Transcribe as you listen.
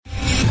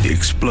The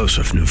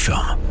explosive new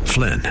film,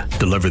 Flynn,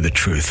 deliver the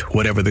truth,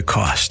 whatever the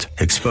cost,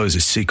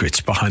 exposes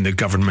secrets behind the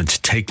government's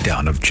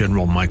takedown of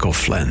General Michael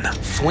Flynn.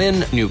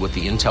 Flynn knew what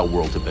the intel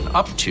world had been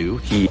up to.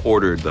 He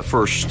ordered the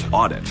first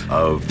audit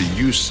of the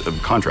use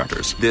of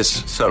contractors.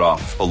 This set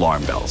off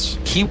alarm bells.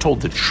 He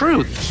told the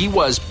truth. He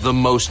was the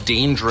most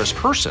dangerous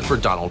person for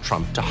Donald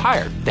Trump to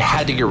hire. They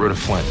had to get rid of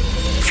Flynn.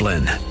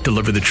 Flynn,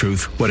 deliver the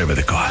truth, whatever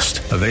the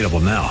cost. Available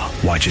now.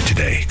 Watch it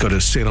today. Go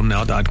to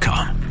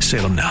salemnow.com.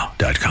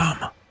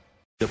 salemnow.com.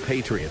 The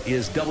Patriot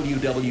is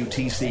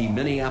WWTC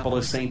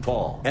Minneapolis, St.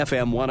 Paul,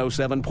 FM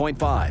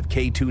 107.5,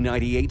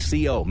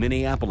 K298CO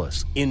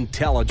Minneapolis,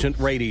 Intelligent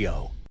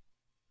Radio.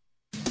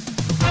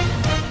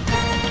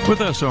 With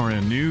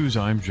SRN News,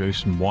 I'm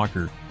Jason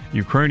Walker.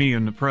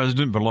 Ukrainian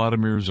President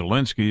Volodymyr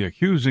Zelensky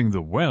accusing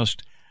the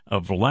West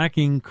of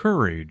lacking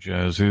courage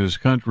as his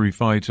country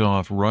fights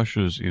off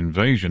Russia's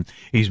invasion.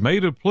 He's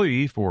made a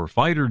plea for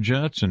fighter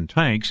jets and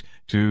tanks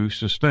to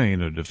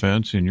sustain a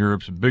defense in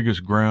Europe's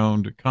biggest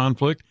ground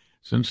conflict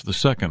since the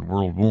Second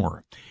World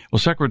War. Well,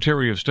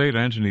 Secretary of State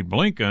Antony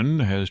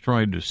Blinken has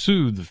tried to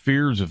soothe the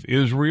fears of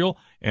Israel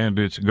and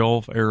its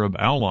Gulf Arab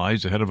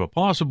allies ahead of a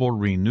possible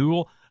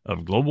renewal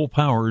of global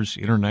powers'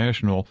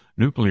 international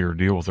nuclear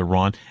deal with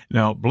Iran.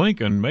 Now,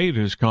 Blinken made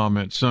his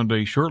comments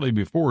Sunday shortly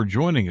before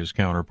joining his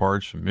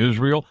counterparts from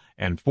Israel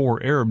and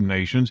 4 Arab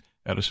nations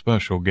at a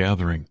special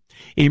gathering.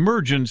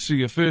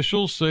 Emergency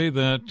officials say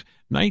that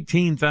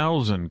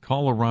 19,000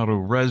 Colorado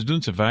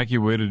residents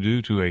evacuated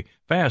due to a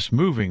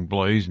fast-moving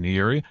blaze in the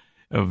area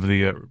of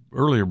the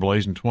earlier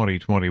blaze in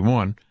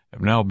 2021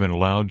 have now been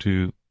allowed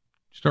to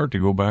start to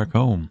go back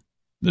home.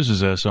 This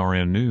is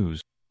SRN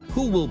News.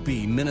 Who will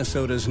be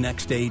Minnesota's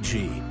next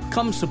AG?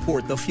 Come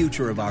support the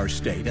future of our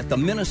state at the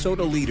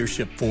Minnesota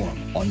Leadership Forum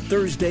on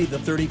Thursday the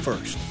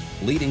 31st.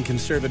 Leading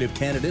conservative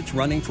candidates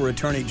running for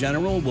Attorney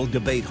General will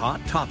debate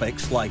hot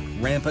topics like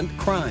rampant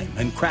crime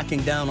and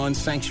cracking down on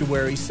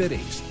sanctuary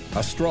cities.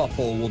 A straw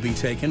poll will be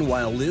taken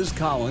while Liz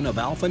Collin of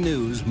Alpha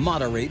News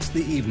moderates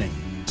the evening.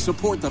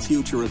 Support the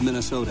future of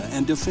Minnesota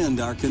and defend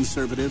our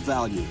conservative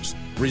values.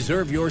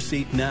 Reserve your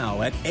seat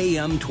now at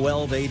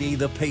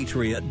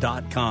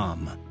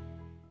am1280thepatriot.com.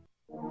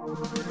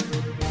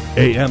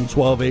 AM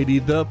 1280,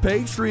 The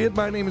Patriot.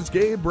 My name is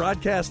Gabe,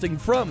 broadcasting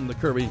from the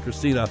Kirby and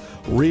Christina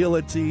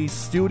Realty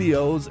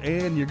Studios,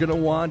 and you're going to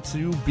want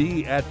to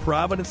be at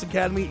Providence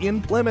Academy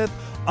in Plymouth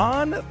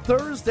on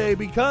Thursday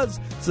because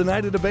it's a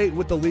night of debate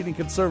with the leading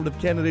conservative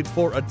candidates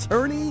for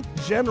Attorney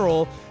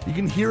General. You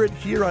can hear it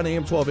here on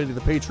AM 1280,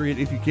 The Patriot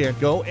if you can't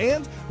go,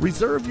 and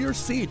reserve your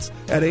seats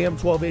at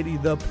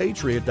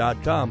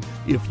am1280thepatriot.com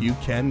if you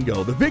can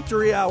go. The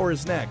Victory Hour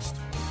is next.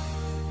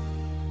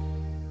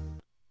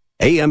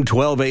 AM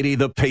 1280,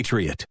 The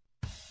Patriot.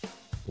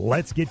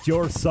 Let's get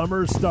your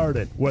summer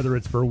started, whether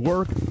it's for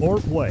work or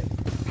play.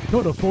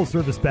 Go to Full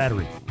Service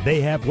Battery. They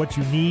have what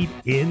you need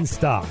in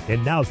stock.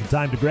 And now's the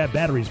time to grab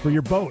batteries for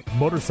your boat,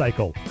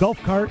 motorcycle, golf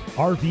cart,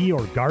 RV,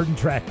 or garden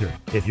tractor.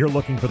 If you're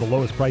looking for the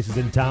lowest prices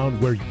in town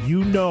where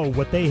you know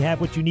what they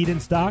have what you need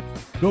in stock,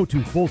 go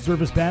to Full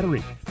Service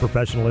Battery.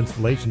 Professional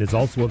installation is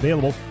also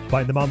available.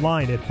 Find them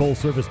online at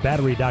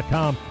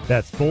FullServiceBattery.com.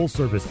 That's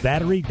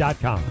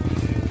FullServiceBattery.com.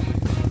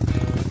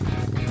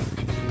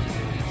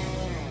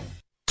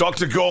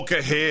 Dr.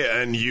 Gorka here,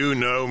 and you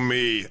know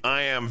me.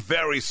 I am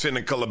very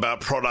cynical about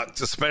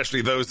products,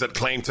 especially those that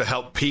claim to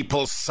help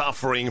people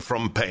suffering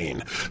from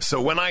pain.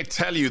 So when I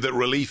tell you that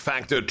Relief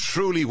Factor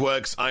truly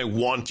works, I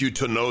want you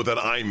to know that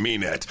I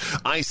mean it.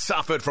 I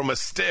suffered from a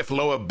stiff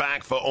lower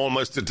back for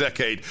almost a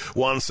decade,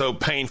 one so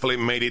painful it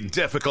made it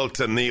difficult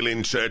to kneel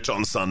in church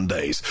on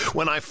Sundays.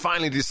 When I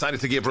finally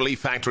decided to give Relief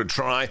Factor a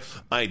try,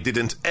 I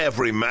didn't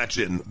ever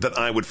imagine that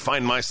I would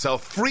find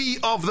myself free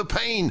of the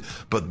pain.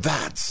 But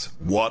that's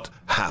what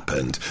happened.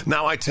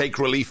 Now I take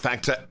Relief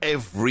Factor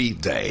every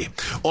day.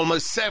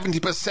 Almost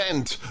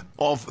 70%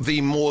 of the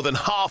more than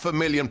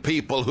 500,000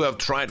 people who have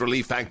tried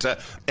Relief Factor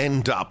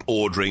end up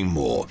ordering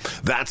more.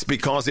 That's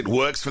because it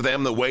works for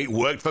them the way it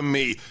worked for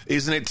me.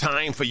 Isn't it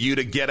time for you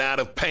to get out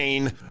of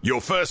pain?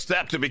 Your first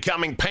step to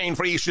becoming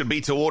pain-free should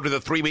be to order the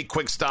 3-week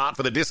quick start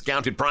for the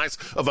discounted price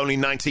of only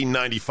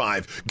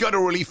 $19.95. Go to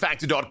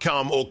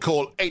relieffactor.com or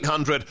call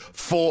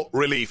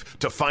 800-4RELIEF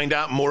to find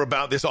out more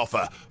about this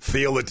offer.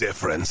 Feel the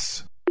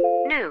difference.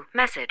 New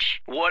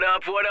message. What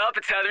up, what up?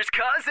 It's Heather's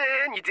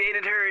cousin. You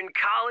dated her in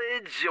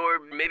college, or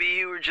maybe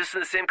you were just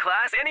in the same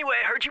class. Anyway,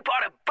 I heard you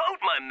bought a boat,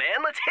 my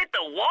man. Let's hit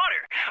the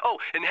water. Oh,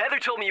 and Heather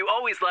told me you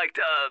always liked,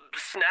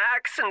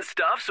 snacks and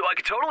stuff, so I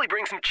could totally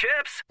bring some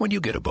chips. When you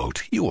get a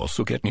boat, you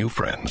also get new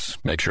friends.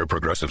 Make sure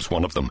Progressive's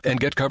one of them, and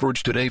get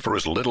coverage today for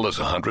as little as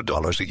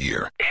 $100 a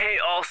year. Hey,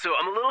 also,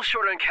 I'm a little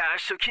short on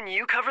cash, so can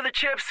you cover the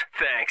chips?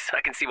 Thanks. I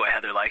can see why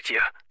Heather liked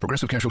you.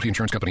 Progressive Casualty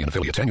Insurance Company and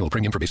affiliates. Annual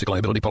premium for basic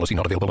liability policy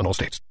not available in all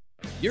states.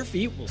 Your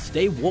feet will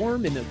stay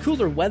warm in the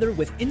cooler weather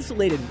with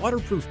insulated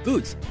waterproof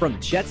boots from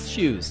Chet's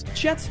Shoes.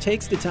 Chet's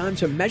takes the time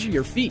to measure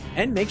your feet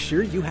and make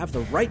sure you have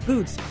the right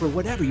boots for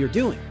whatever you're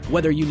doing.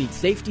 Whether you need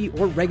safety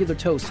or regular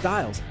toe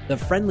styles, the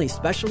friendly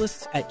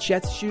specialists at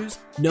Chet's Shoes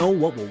know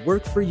what will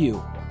work for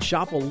you.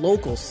 Shop a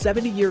local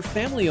 70-year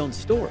family-owned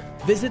store.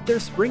 Visit their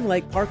Spring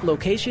Lake Park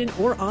location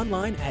or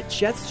online at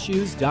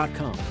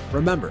chetsshoes.com.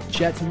 Remember,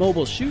 Chet's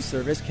mobile shoe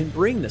service can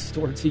bring the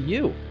store to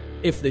you.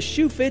 If the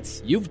shoe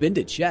fits, you've been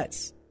to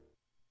Chet's.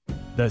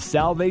 The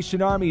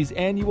Salvation Army's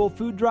annual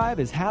food drive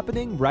is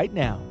happening right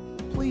now.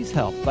 Please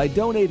help by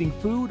donating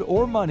food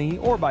or money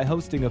or by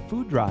hosting a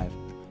food drive.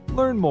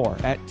 Learn more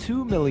at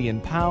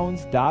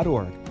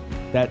 2millionpounds.org.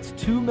 That's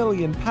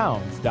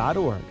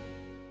 2millionpounds.org.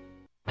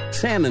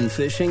 Salmon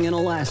fishing in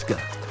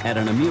Alaska, at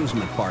an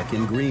amusement park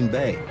in Green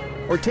Bay,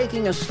 or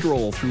taking a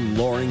stroll through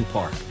Loring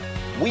Park.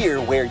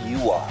 We're where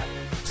you are.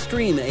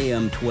 Stream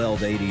AM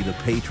 1280 The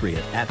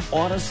Patriot at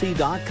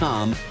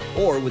Odyssey.com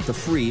or with the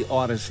free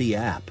Odyssey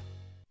app.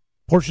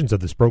 Portions of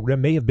this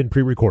program may have been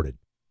pre-recorded.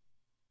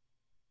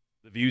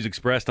 The views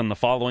expressed on the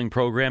following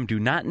program do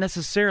not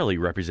necessarily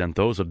represent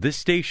those of this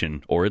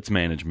station or its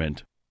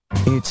management.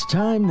 It's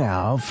time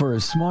now for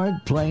a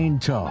smart, plain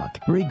talk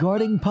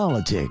regarding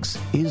politics,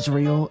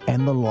 Israel,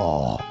 and the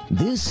law.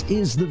 This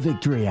is the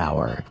Victory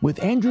Hour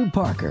with Andrew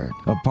Parker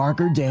of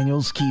Parker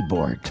Daniels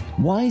Keyboard.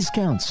 Wise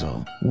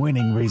counsel,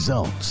 winning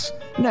results.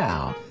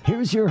 Now,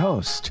 here's your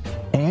host,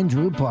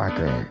 Andrew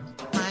Parker.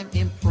 I'm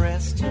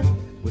impressed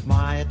with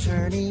my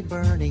attorney,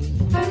 Bernie.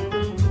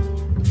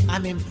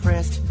 I'm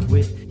impressed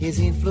with his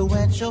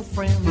influential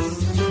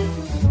friends.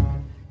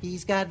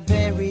 He's got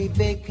very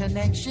big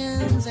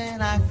connections,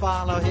 and I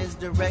follow his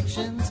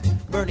directions.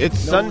 Bernie, it's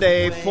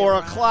Sunday, 4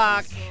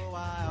 o'clock.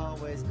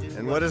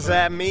 And what does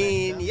that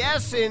mean?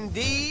 Yes,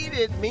 indeed,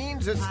 it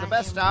means it's the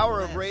best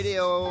hour of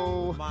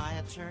radio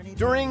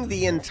during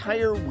the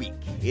entire week.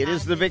 It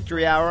is the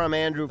Victory Hour. I'm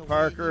Andrew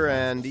Parker,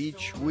 and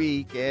each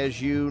week,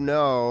 as you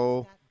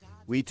know,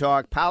 we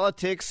talk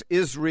politics,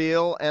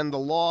 Israel, and the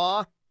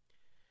law.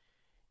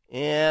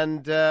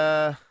 And,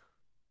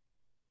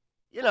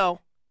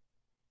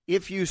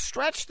 if you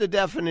stretch the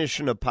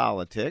definition of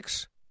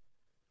politics,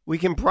 we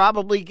can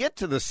probably get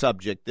to the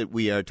subject that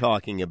we are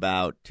talking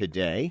about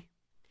today.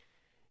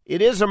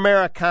 It is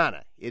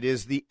Americana. It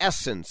is the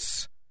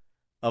essence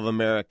of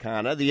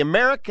Americana, the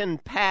American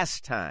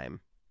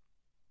pastime.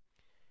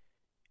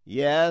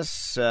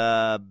 Yes,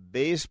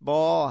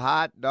 baseball,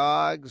 hot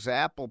dogs,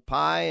 apple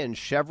pie, and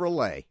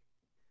Chevrolet.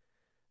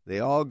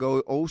 They all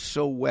go oh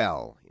so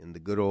well in the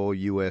good old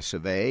U.S.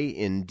 of A.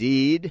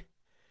 Indeed,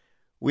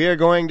 we are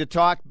going to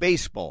talk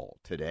baseball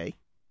today.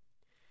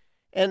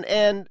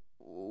 And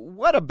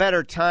what a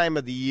better time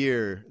of the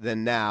year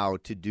than now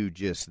to do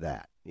just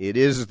that. It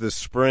is the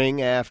spring,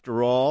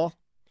 after all.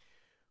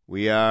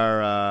 We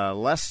are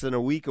less than a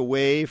week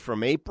away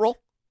from April.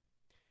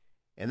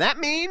 And that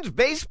means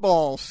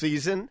baseball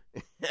season.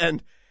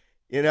 And,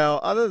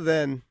 other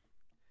than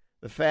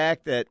the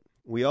fact that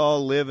we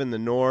all live in the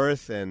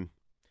North and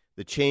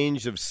the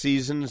change of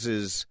seasons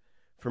is,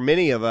 for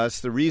many of us,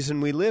 the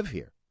reason we live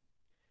here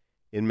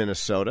in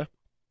Minnesota.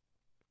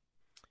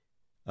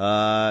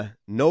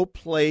 No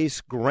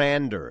place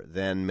grander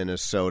than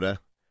Minnesota,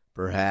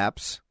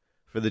 perhaps,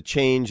 for the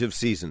change of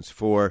seasons,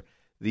 for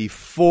the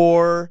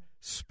 4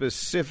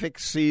 specific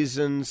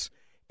seasons,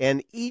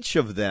 and each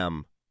of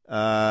them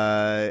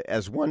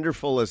as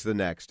wonderful as the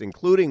next,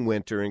 including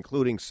winter,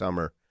 including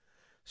summer,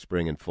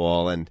 spring, and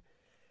fall. And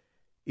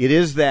it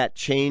is that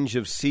change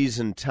of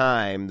season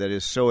time that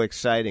is so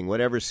exciting,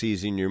 whatever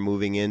season you're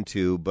moving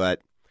into,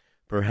 but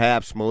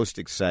perhaps most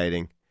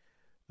exciting,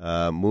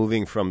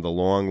 moving from the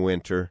long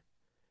winter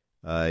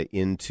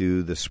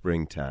into the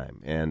springtime.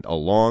 And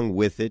along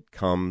with it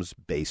comes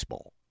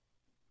baseball.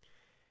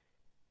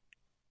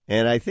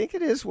 And I think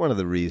it is one of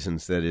the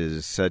reasons that it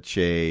is such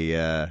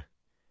a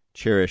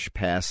cherished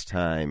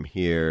pastime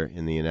here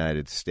in the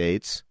United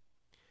States.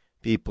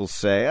 People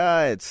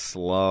say, it's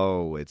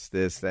slow, it's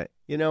this, that.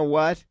 You know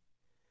what?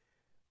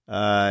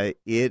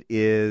 It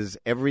is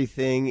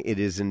everything it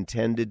is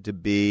intended to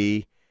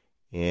be,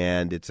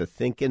 and it's a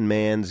thinking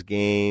man's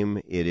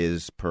game. It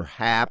is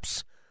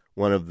perhaps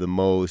one of the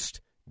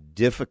most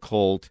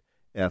difficult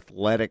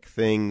athletic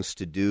things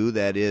to do,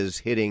 that is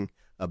hitting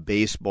a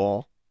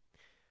baseball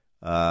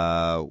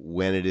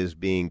when it is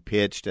being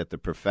pitched at the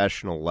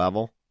professional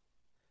level.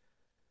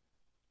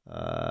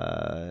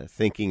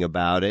 Thinking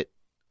about it,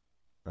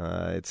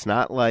 it's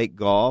not like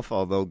golf,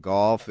 although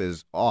golf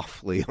is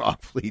awfully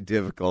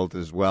difficult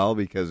as well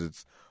because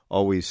it's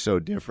always so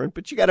different.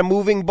 But you got a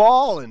moving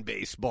ball in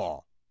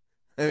baseball.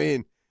 I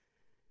mean,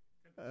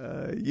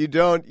 you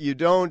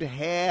don't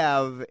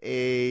have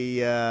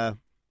a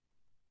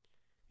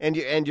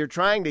and you're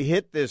trying to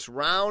hit this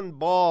round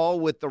ball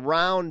with the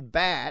round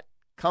bat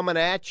coming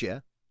at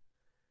you.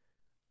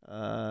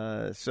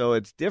 So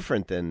it's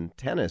different than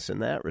tennis in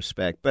that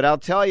respect. But I'll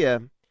tell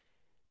you,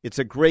 it's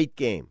a great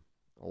game.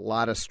 A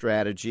lot of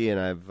strategy, and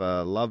I've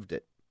loved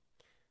it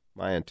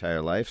my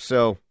entire life.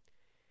 So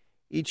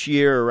each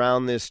year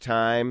around this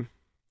time,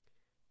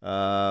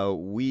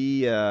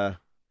 we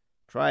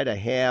try to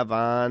have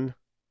on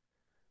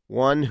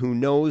one who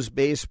knows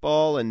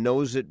baseball and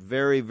knows it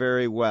very,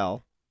 very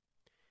well.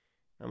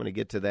 I'm going to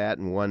get to that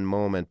in one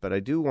moment, but I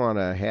do want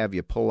to have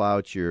you pull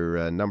out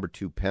your number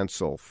 2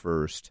 pencil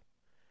first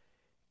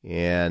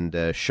and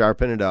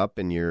sharpen it up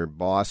in your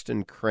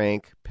Boston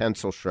Crank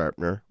pencil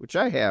sharpener, which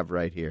I have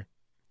right here,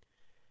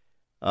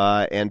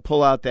 and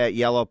pull out that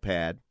yellow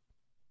pad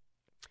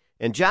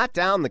and jot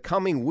down the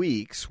coming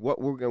weeks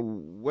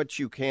what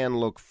you can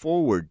look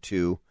forward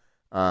to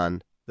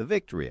on the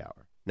Victory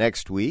Hour.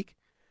 Next week,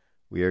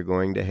 we are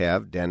going to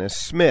have Dennis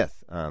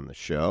Smith on the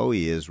show.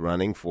 He is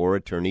running for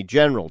Attorney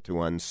General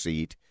to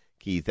unseat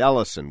Keith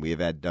Ellison. We have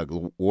had Doug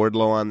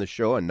Wardlow on the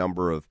show a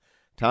number of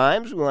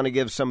times. We want to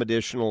give some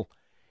additional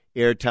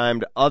airtime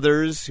to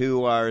others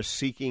who are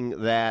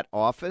seeking that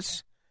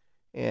office.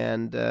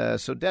 And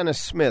so Dennis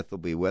Smith will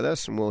be with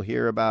us, and we'll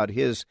hear about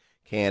his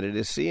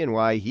candidacy and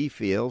why he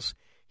feels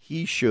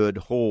he should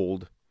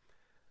hold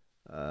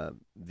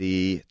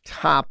the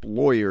top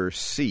lawyer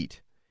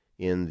seat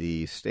in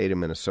the state of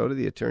Minnesota,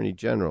 the Attorney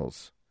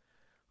General's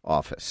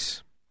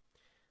office.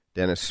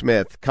 Dennis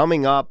Smith.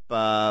 Coming up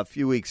a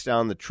few weeks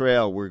down the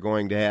trail, we're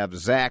going to have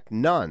Zach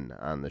Nunn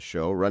on the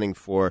show, running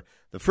for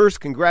the 1st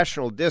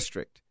Congressional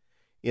District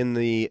in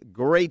the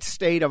great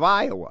state of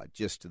Iowa,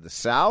 just to the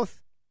south.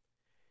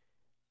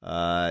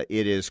 It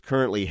is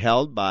currently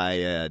held by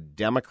a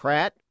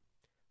Democrat,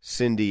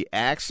 Cindy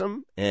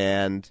Axum,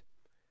 and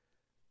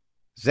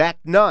Zach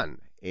Nunn,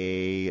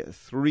 a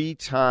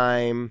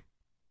 3-time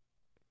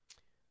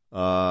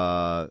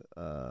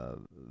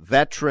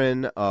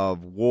veteran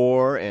of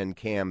war and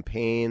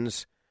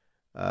campaigns.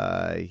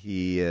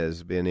 He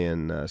has been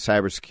in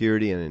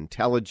cybersecurity and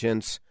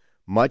intelligence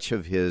much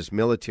of his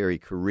military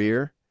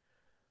career,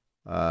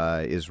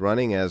 is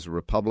running as a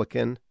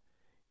Republican.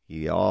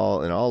 He, in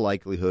all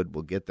likelihood,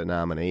 will get the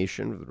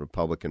nomination of the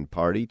Republican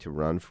Party to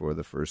run for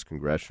the 1st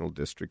Congressional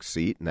District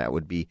seat, and that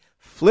would be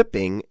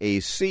flipping a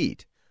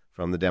seat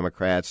from the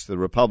Democrats to the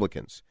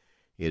Republicans.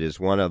 It is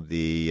one of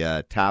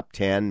the top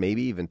 10,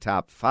 maybe even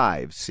top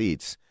 5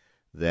 seats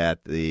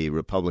that the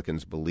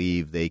Republicans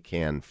believe they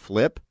can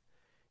flip.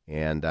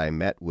 And I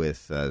met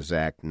with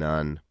Zach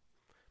Nunn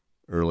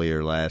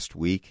earlier last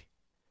week,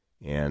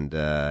 and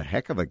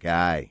heck of a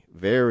guy,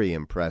 very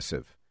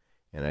impressive.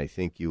 And I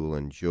think you will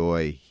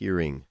enjoy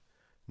hearing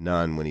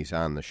Nunn when he's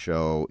on the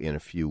show in a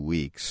few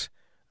weeks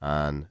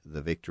on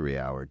the Victory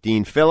Hour.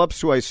 Dean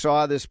Phillips, who I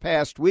saw this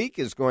past week,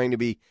 is going to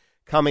be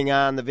coming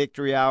on the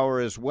Victory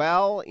Hour as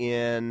well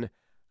in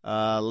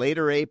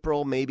later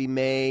April, maybe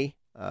May.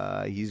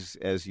 He's,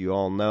 as you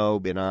all know,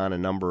 been on a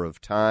number of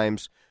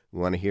times.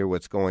 We want to hear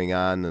what's going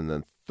on in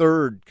the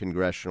 3rd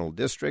Congressional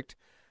District.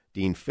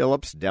 Dean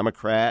Phillips,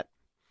 Democrat,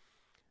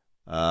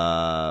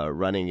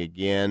 running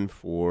again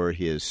for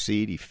his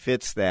seat. He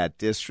fits that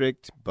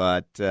district,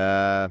 but,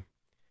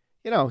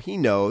 he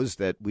knows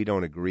that we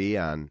don't agree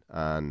on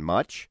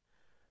much.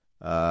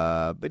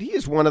 But he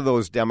is one of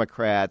those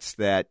Democrats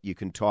that you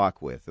can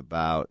talk with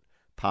about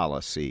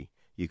policy.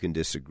 You can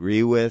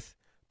disagree with,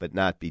 but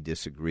not be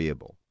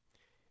disagreeable.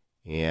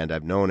 And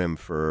I've known him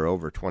for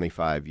over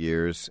 25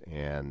 years,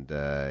 and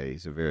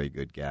he's a very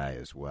good guy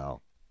as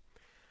well.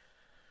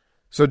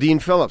 So Dean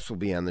Phillips will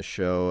be on the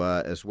show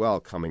as well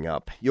coming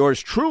up. Yours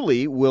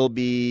truly will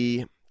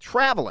be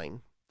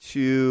traveling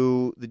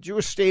to the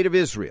Jewish state of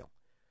Israel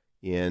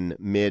in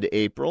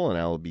mid-April, and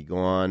I'll be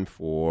gone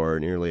for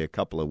nearly a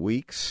couple of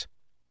weeks.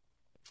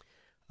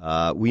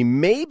 We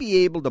may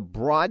be able to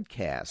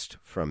broadcast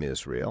from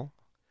Israel,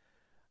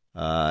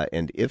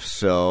 and if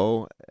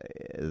so,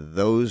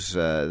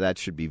 that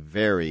should be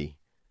very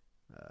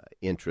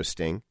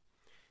interesting.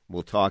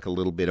 We'll talk a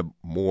little bit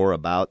more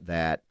about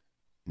that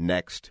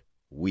next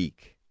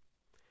week.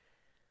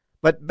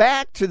 But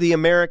back to the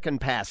American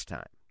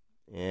pastime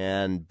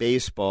and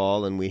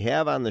baseball, and we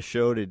have on the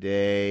show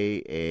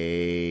today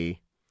a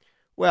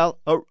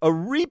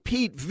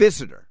repeat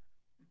visitor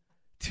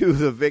to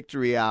the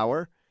Victory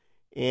Hour,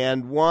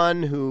 and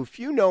one who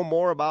few know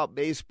more about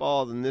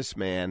baseball than this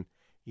man.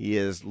 He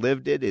has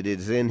lived it. It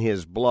is in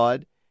his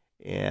blood,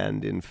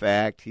 and in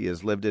fact, he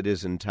has lived it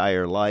his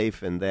entire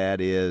life, and that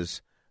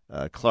is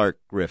Clark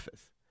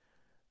Griffith.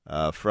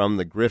 From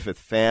the Griffith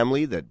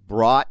family that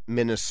brought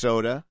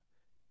brought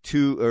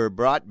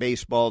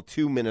baseball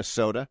to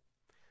Minnesota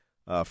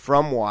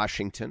from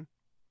Washington.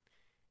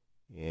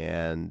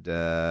 And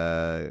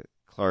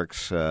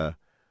Clark's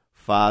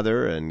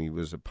father, and he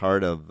was a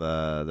part of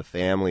the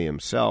family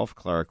himself,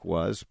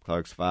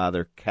 Clark's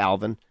father,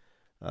 Calvin,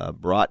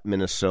 brought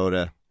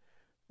Minnesota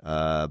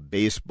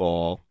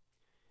baseball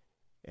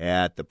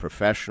at the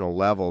professional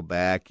level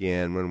back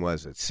in, when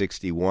was it,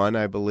 61,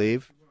 I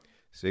believe?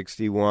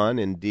 61,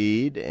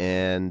 indeed.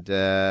 And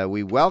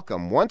we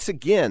welcome once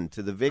again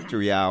to the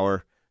Victory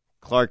Hour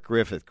Clark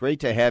Griffith. Great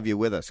to have you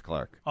with us,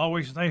 Clark.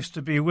 Always nice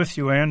to be with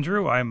you,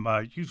 Andrew. I'm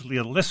usually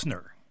a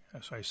listener.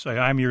 As I say,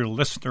 I'm your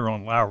listener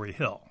on Lowry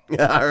Hill.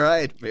 All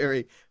right.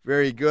 Very,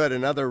 very good.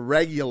 Another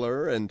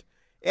regular. And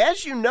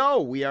as you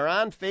know, we are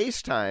on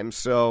FaceTime,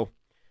 so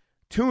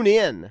tune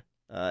in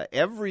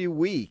every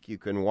week you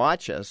can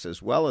watch us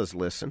as well as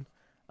listen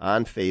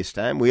on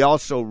FaceTime. We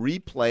also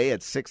replay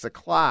at 6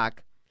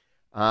 o'clock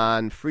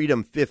on Freedom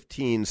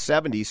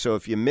 1570. So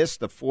if you missed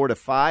the 4 to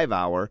 5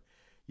 hour,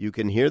 you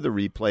can hear the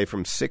replay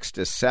from 6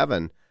 to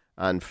 7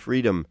 on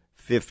Freedom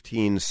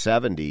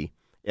 1570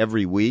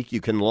 every week.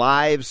 You can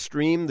live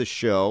stream the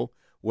show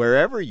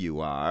wherever you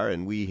are,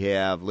 and we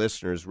have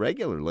listeners,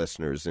 regular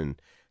listeners in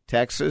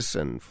Texas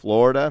and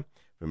Florida,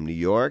 from New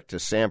York to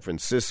San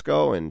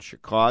Francisco and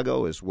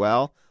Chicago as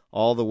well,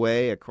 all the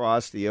way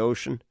across the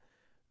ocean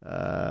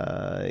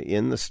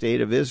in the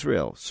state of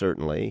Israel,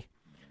 certainly.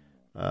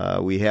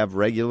 We have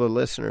regular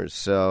listeners,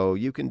 so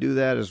you can do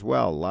that as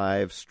well,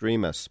 live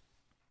stream us.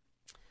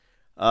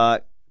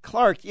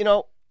 Clark, you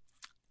know,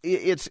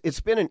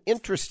 it's been an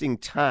interesting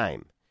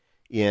time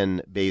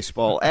in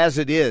baseball, as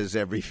it is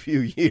every few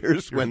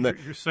years.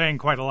 You're saying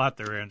quite a lot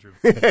there, Andrew.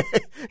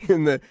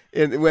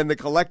 when the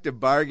collective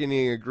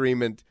bargaining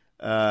agreement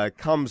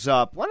comes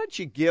up, why don't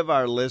you give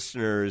our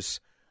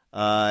listeners,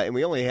 and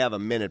we only have a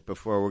minute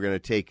before we're going to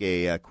take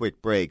a quick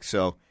break,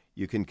 so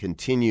you can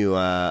continue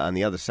on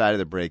the other side of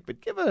the break, but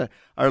give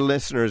our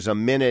listeners a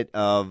minute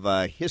of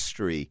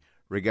history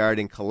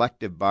regarding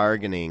collective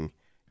bargaining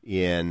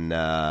in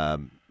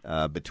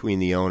between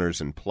the owners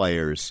and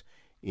players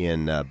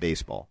in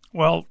baseball.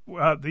 Well,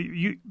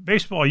 the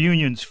baseball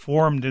unions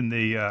formed in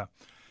the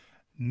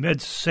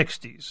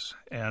mid-'60s,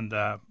 and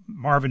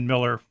Marvin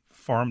Miller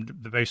formed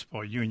the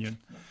baseball union.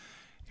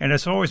 And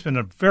it's always been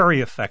a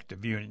very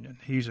effective union.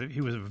 He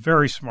was a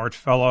very smart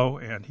fellow,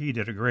 and he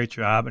did a great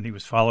job, and he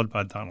was followed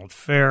by Donald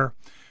Fair,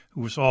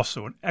 who was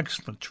also an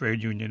excellent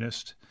trade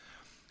unionist.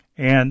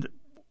 And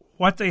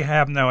what they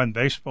have now in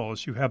baseball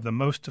is you have the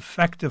most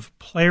effective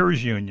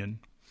players' union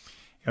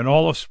in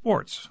all of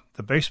sports.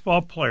 The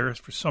baseball players,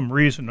 for some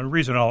reason, a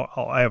reason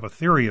I have a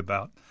theory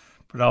about,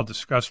 but I'll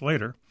discuss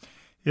later,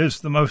 is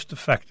the most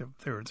effective.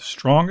 They're the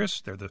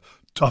strongest, they're the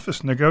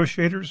toughest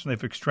negotiators, and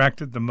they've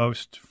extracted the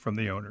most from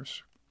the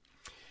owners.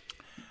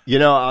 You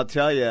know, I'll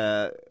tell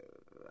you,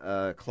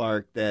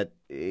 Clark, that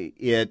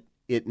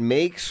it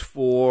makes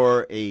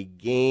for a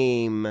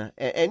game,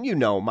 and you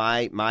know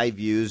my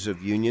views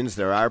of unions.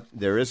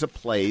 There is a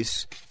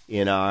place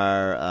in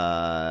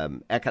our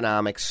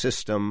economic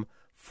system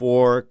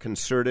for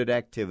concerted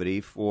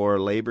activity, for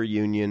labor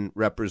union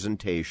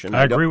representation.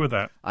 I agree with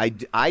that. I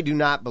do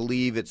not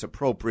believe it's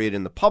appropriate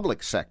in the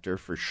public sector,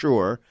 for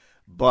sure,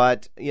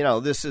 but, you know,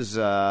 this is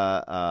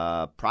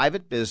a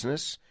private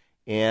business,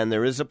 and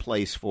there is a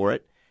place for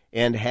it.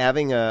 And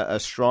having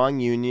a strong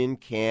union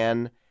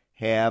can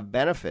have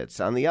benefits.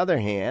 On the other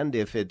hand,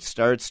 if it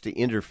starts to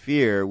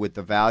interfere with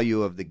the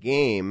value of the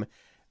game,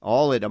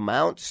 all it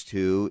amounts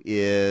to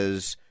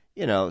is,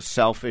 you know,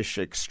 selfish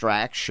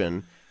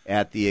extraction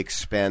at the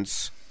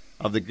expense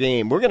of the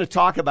game. We're going to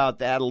talk about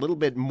that a little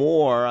bit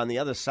more on the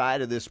other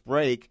side of this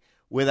break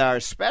with our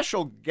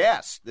special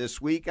guest this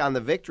week on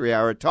the Victory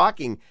Hour,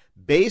 talking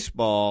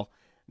baseball.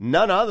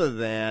 None other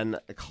than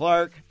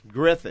Clark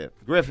Griffith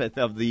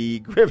of the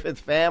Griffith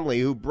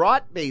family, who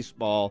brought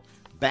baseball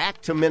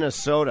back to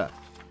Minnesota.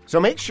 So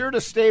make sure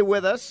to stay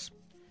with us.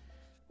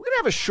 We're going to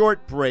have a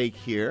short break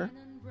here.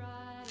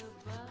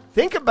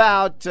 Think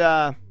about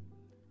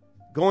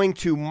going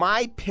to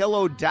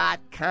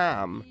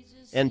mypillow.com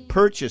and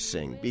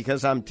purchasing,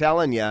 because I'm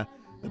telling you,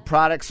 the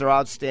products are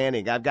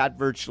outstanding. I've got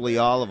virtually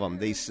all of them.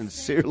 They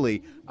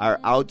sincerely are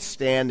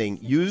outstanding.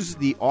 Use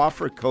the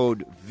offer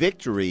code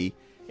VICTORY,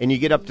 and you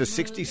get up to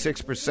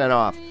 66%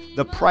 off.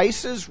 The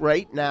prices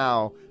right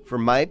now for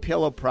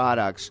MyPillow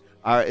products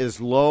are as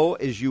low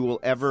as you will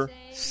ever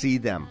see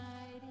them.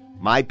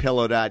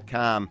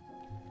 MyPillow.com.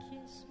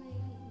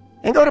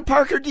 And go to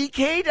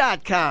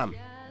ParkerDK.com.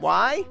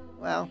 Why?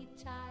 Well,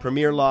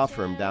 premier law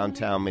firm,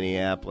 downtown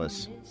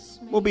Minneapolis.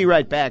 We'll be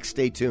right back.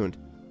 Stay tuned.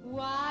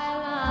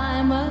 While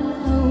I'm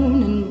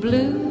alone and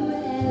blue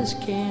as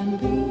can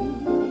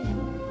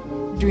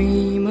be,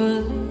 dream a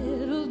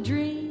little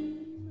dream.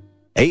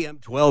 AM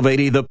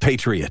 1280, The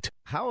Patriot.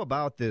 How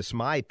about this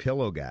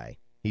MyPillow guy?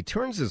 He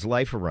turns his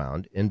life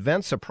around,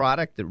 invents a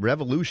product that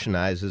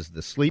revolutionizes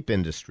the sleep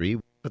industry,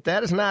 but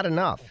that is not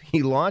enough.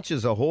 He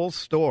launches a whole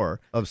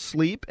store of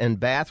sleep and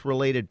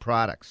bath-related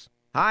products.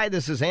 Hi,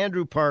 this is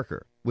Andrew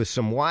Parker with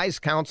some wise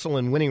counsel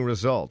and winning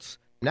results.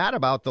 Not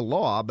about the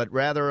law, but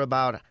rather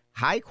about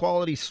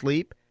high-quality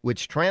sleep,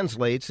 which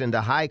translates into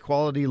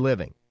high-quality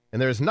living.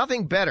 And there's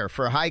nothing better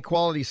for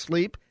high-quality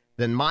sleep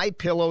than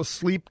MyPillow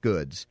sleep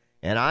goods.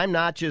 And I'm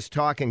not just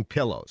talking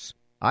pillows.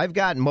 I've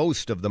got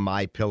most of the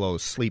MyPillow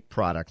sleep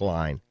product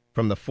line,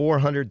 from the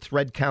 400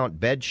 thread count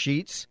bed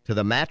sheets to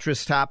the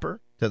mattress topper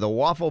to the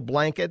waffle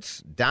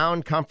blankets,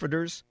 down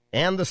comforters,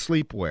 and the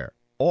sleepwear,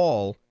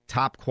 all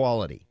top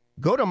quality.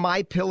 Go to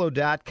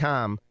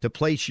MyPillow.com to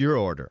place your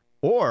order,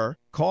 or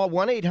call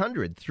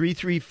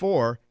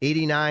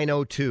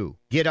 1-800-334-8902.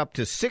 Get up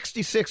to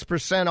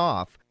 66%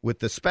 off with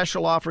the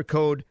special offer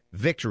code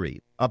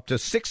VICTORY. Up to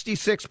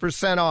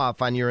 66%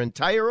 off on your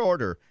entire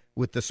order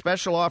with the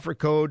special offer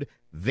code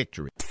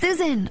VICTORY.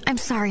 Susan, I'm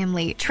sorry I'm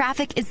late.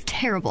 Traffic is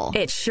terrible.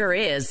 It sure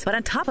is. But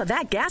on top of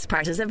that, gas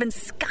prices have been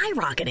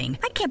skyrocketing.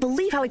 I can't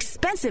believe how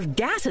expensive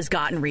gas has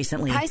gotten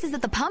recently. Prices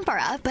at the pump are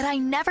up, but I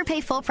never pay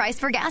full price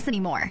for gas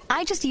anymore.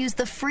 I just use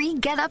the free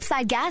Get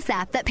Upside Gas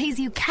app that pays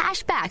you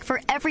cash back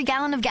for every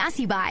gallon of gas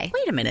you buy.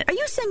 Wait a minute. Are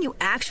you saying you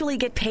actually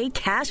get paid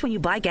cash when you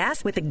buy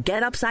gas with the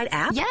Get Upside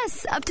app?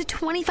 Yes, up to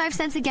 25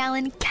 cents a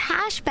gallon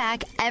cash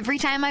back every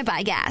time I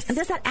buy gas. And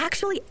does that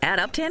actually add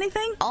up to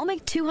anything? I'll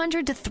make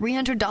 $200 to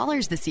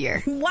 $300 this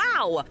year.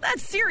 Wow,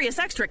 that's serious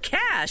extra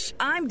cash.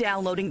 I'm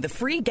downloading the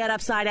free Get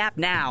Upside app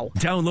now.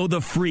 Download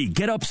the free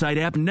Get Upside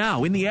app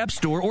now in the App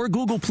Store or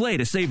Google Play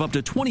to save up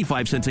to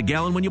 25 cents a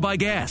gallon when you buy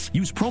gas.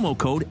 Use promo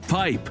code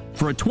PIPE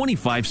for a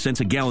 25 cents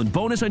a gallon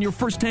bonus on your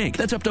first tank.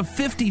 That's up to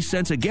 50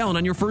 cents a gallon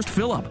on your first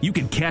fill-up. You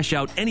can cash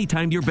out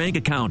anytime to your bank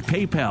account,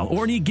 PayPal,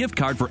 or an e-gift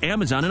card for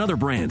Amazon and other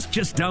brands.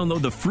 Just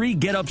download the free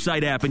Get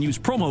Upside app and use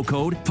promo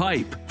code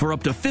PIPE for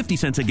up to 50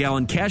 cents a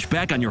gallon cash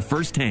back on your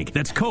first tank.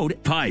 That's code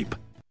PIPE.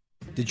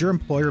 Did your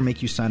employer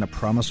make you sign a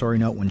promissory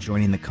note when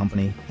joining the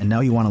company, and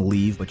now you want to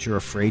leave, but you're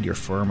afraid your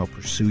firm will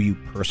pursue you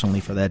personally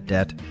for that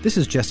debt? This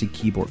is Jesse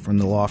Keyboard from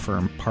the law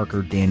firm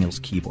Parker Daniels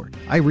Keyboard.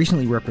 I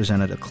recently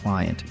represented a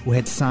client who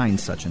had signed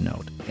such a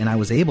note, and I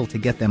was able to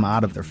get them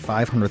out of their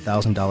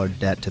 $500,000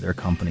 debt to their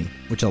company,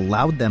 which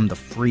allowed them the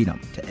freedom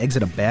to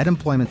exit a bad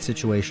employment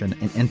situation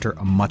and enter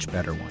a much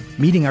better one.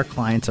 Meeting our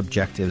clients'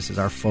 objectives is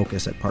our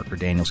focus at Parker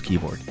Daniels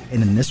Keyboard,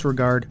 and in this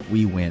regard,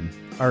 we win.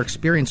 Our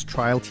experienced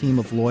trial team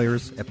of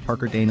lawyers at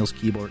Parker Daniels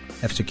Keyboard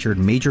have secured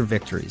major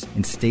victories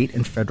in state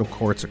and federal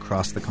courts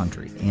across the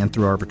country and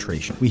through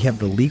arbitration. We have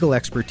the legal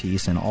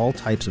expertise in all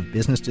types of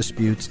business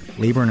disputes,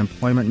 labor and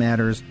employment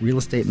matters, real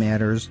estate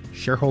matters,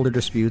 shareholder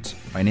disputes,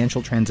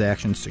 financial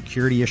transactions,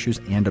 security issues,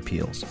 and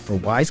appeals. For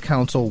wise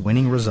counsel,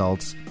 winning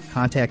results,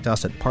 contact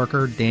us at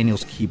Parker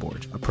Daniels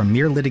Keyboard, a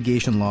premier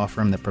litigation law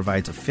firm that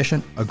provides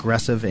efficient,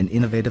 aggressive, and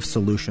innovative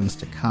solutions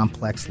to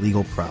complex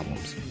legal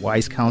problems.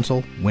 Wise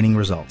counsel, winning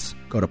results.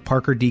 Go to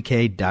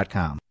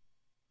parkerdk.com.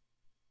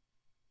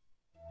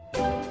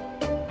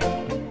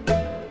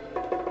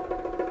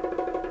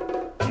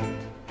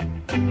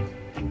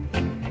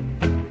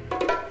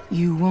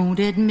 You won't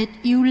admit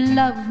you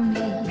love me,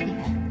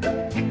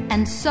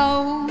 and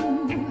so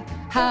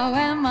how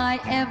am I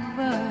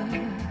ever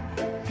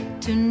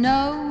to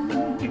know?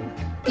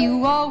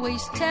 You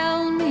always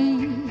tell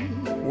me.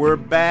 We're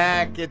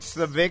back. It's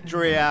the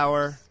Victory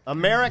Hour.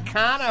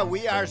 Americana,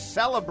 we are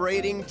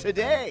celebrating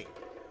today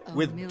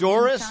with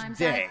Doris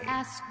Day.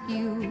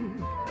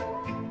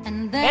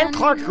 And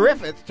Clark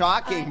Griffith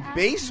talking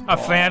baseball. A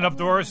fan of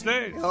Doris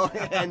Day. Oh,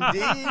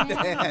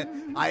 indeed.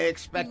 I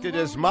expected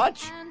as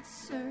much.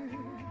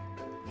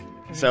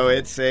 So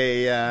it's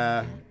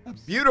a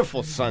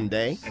beautiful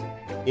Sunday,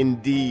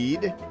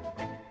 indeed.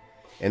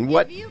 And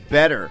what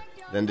better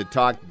than to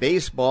talk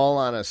baseball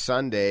on a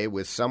Sunday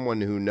with someone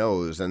who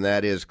knows, and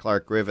that is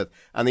Clark Griffith.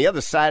 On the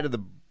other side of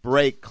the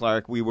break,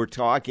 Clark, we were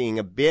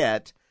talking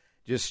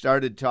just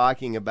started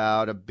talking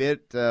about a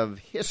bit of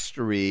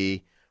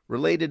history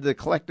related to the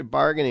collective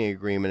bargaining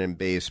agreement in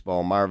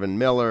baseball. Marvin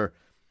Miller,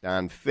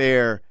 Don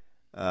Fair,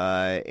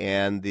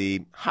 and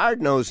the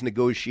hard-nosed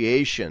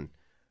negotiation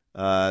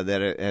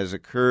that has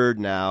occurred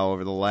now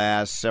over the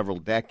last several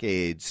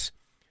decades,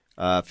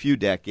 few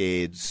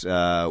decades,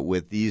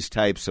 with these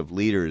types of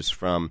leaders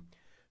from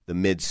the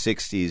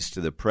mid-'60s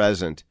to the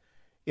present.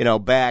 You know,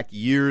 back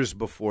years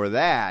before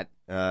that,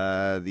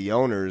 the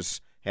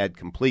owners had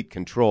complete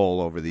control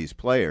over these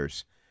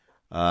players.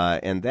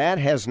 And that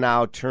has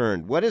now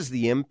turned. What has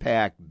the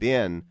impact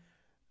been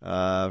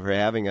for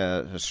having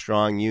a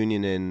strong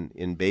union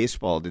in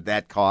baseball? Did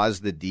that cause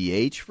the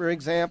DH, for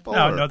example?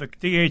 No, the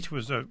DH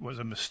was a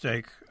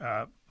mistake.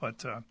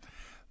 But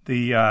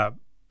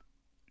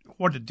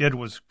what it did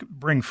was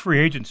bring free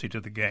agency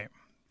to the game.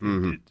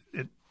 Mm-hmm.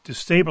 It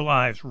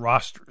destabilized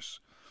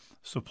rosters,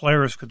 so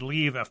players could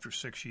leave after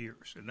 6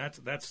 years, and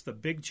that's the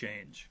big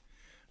change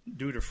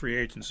due to free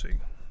agency.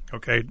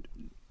 Okay,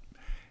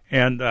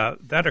 and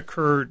that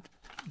occurred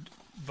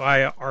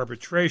via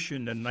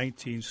arbitration in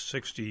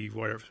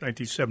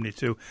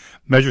 1972,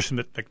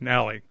 Messersmith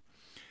McNally,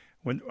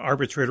 when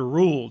arbitrator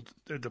ruled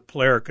that the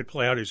player could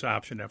play out his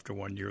option after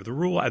 1 year. The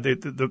rule,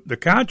 the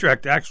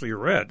contract actually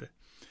read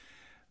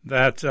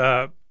that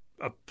a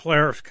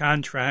player's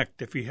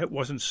contract, if he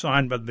wasn't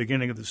signed by the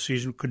beginning of the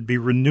season, could be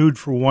renewed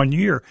for 1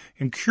 year.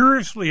 And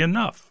curiously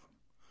enough,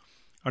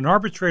 an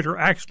arbitrator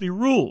actually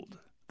ruled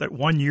that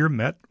 1 year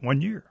meant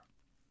 1 year.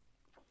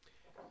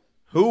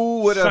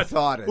 Who would have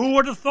thought it? Who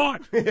would have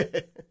thought?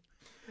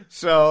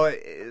 So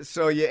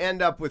you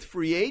end up with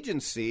free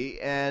agency,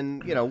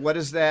 and what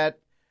does that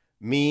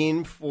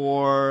mean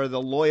for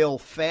the loyal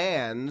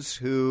fans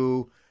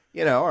who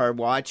are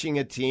watching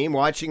a team,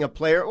 watching a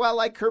player? Well,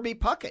 like Kirby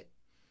Puckett,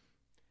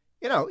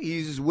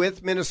 he's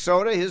with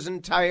Minnesota his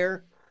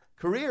entire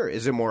career.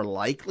 Is it more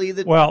likely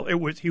that? Well,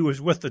 he was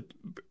with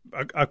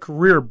a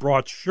career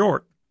brought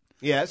short.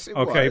 Yes, it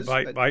was. Okay,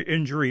 by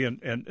injury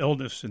and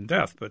illness and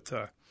death, but.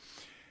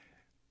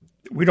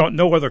 we don't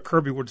know whether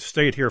Kirby would have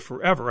stayed here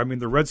forever. I mean,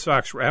 the Red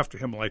Sox were after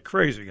him like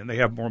crazy, and they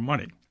have more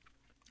money.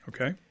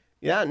 Okay?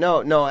 Yeah,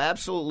 no,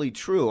 absolutely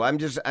true.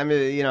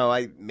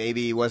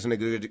 Maybe he wasn't a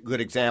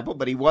good example,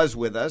 but he was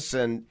with us,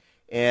 and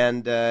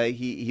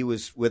he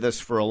was with us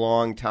for a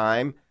long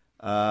time.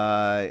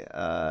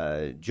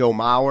 Joe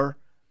Mauer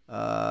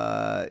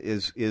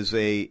is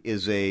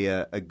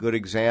a good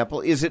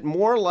example. Is it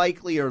more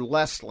likely or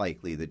less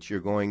likely that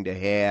you're going to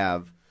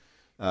have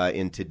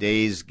in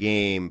today's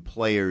game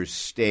players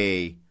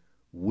stay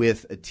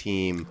with a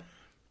team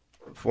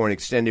for an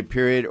extended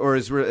period, or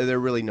is there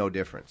really no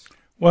difference?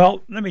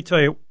 Well, let me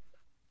tell you,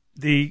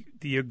 the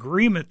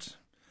agreement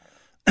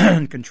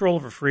and control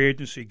of a free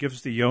agency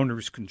gives the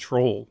owners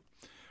control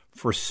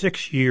for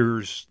 6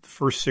 years, the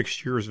first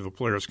 6 years of a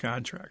player's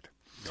contract.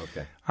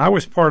 Okay. I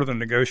was part of the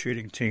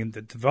negotiating team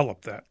that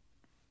developed that.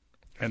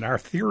 And our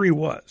theory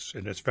was,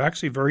 and it's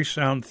actually a very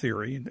sound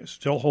theory, and it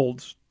still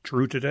holds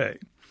true today,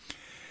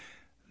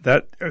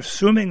 that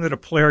assuming that a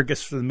player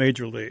gets to the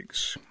major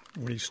leagues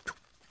when he's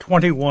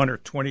 21 or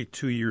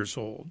 22 years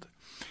old,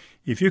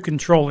 if you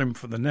control him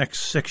for the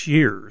next 6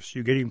 years,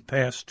 you get him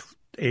past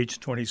age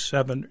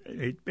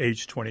 27,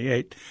 age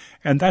 28,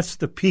 and that's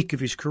the peak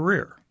of his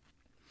career.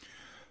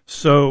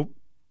 So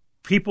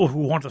people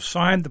who want to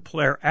sign the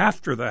player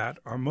after that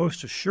are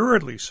most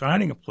assuredly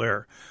signing a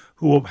player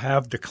who will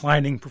have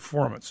declining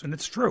performance. And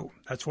it's true.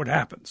 That's what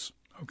happens.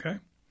 Okay?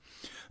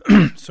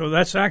 So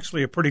that's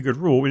actually a pretty good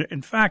rule.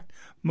 In fact,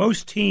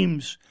 most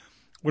teams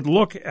would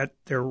look at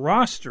their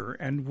roster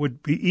and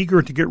would be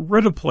eager to get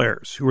rid of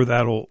players who are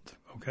that old.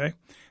 Okay?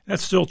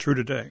 That's still true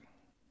today.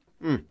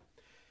 Mm.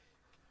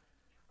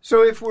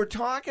 So if we're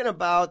talking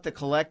about the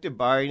collective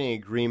bargaining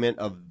agreement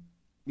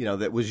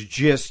that was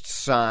just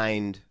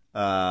signed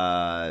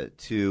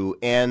to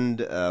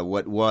end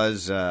what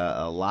was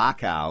a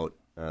lockout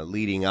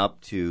leading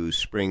up to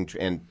spring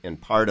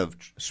and part of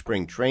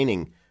spring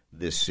training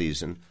this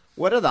season,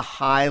 what are the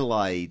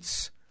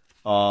highlights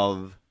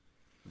of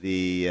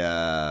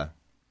the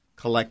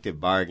collective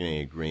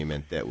bargaining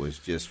agreement that was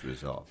just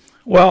resolved?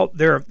 Well,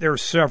 there are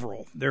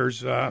several.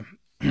 There's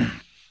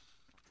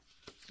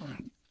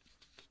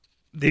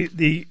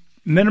the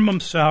minimum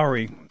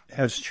salary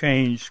has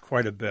changed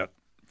quite a bit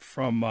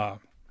from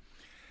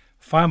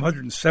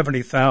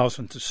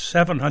 $570,000 to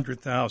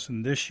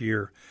 $700,000 this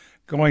year,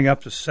 going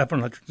up to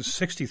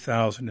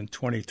 $760,000 in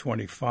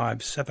 2025,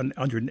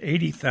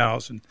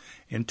 $780,000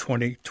 in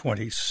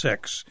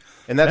 2026.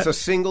 And that's a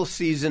single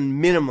season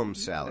minimum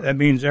salary. That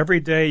means every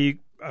day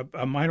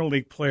a minor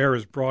league player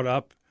is brought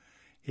up,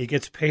 he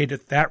gets paid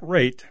at that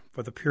rate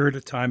for the period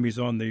of time he's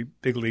on the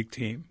big league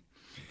team.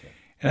 Okay.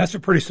 And that's a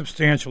pretty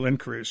substantial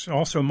increase.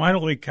 Also, minor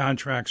league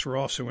contracts were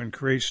also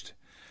increased.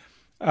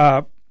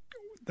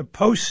 The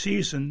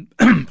postseason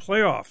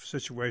playoff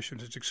situation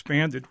has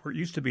expanded where it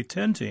used to be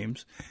 10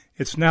 teams.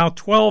 It's now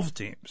 12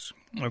 teams,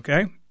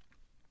 okay?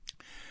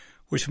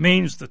 Which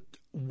means that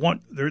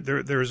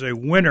there's a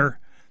winner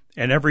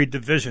in every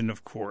division,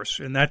 of course,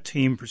 and that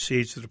team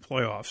proceeds to the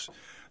playoffs.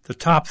 The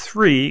top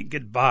three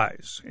get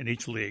byes in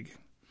each league.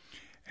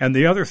 And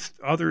the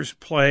others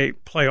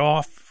play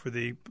off for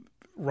the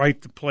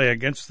right to play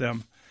against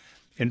them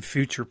in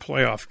future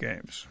playoff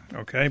games,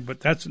 okay? But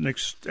that's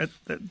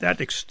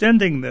that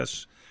extending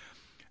this,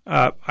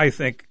 I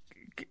think,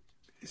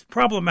 is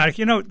problematic.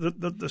 You know,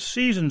 the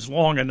season's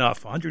long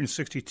enough,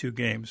 162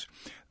 games.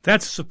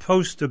 That's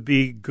supposed to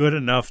be good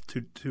enough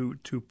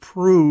to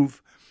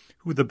prove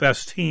who the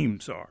best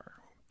teams are.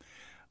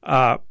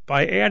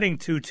 By adding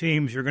 2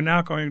 teams, you're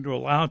now going to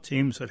allow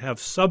teams that have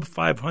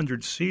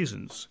sub-500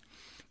 seasons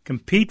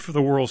compete for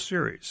the World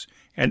Series,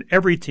 and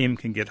every team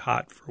can get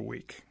hot for a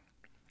week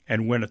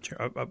and win a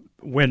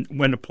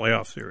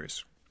playoff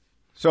series.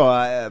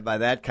 So by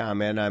that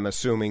comment, I'm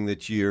assuming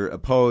that you're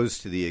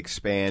opposed to the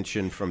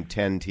expansion from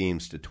 10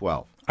 teams to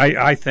 12.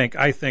 I think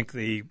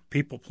the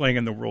people playing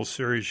in the World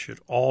Series should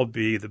all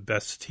be the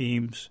best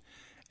teams,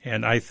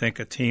 and I think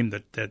a team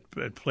that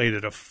played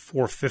at a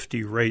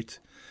 450 rate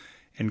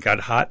and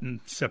got hot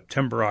in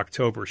September,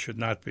 October should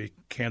not be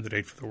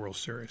candidate for the World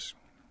Series.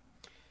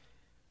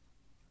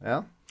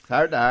 Well, it's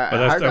hard to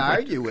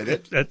argue with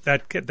it.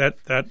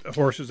 That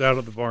horse is out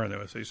of the barn,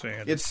 though, as they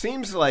say. It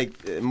seems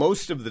like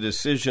most of the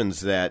decisions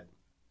that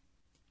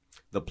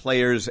the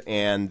players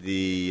and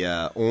the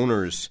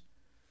owners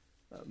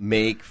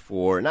make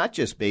for not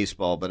just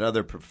baseball but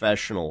other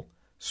professional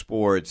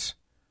sports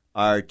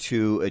are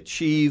to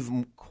achieve,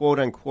 quote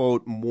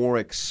unquote, more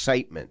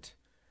excitement,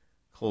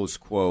 close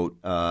quote,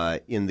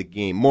 in the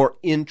game, more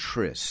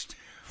interest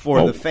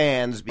for the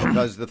fans,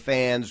 because the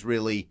fans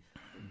really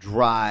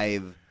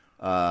drive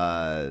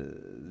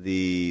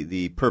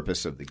the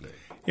purpose of the game.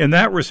 In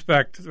that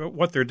respect,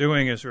 what they're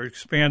doing is they're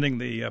expanding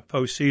the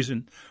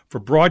postseason for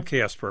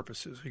broadcast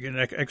purposes. You get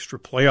an extra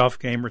playoff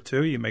game or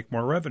two, you make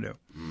more revenue.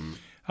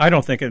 I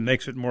don't think it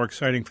makes it more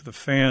exciting for the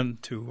fan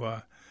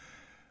to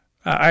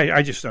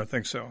I just don't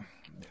think so.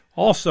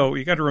 Also,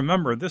 you got to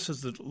remember, this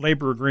is the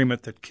labor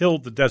agreement that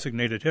killed the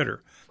designated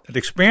hitter, that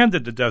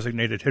expanded the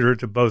designated hitter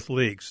to both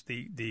leagues.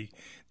 The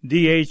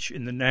DH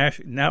in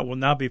the will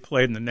now be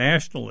played in the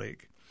National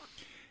League.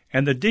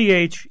 And the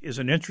DH is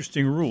an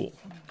interesting rule.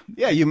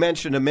 Yeah, you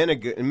mentioned a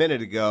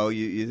minute ago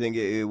you think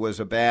it was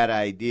a bad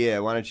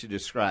idea. Why don't you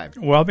describe?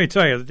 Well, let me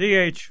tell you,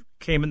 the DH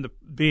came into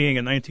being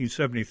in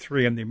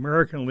 1973 in the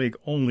American League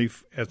only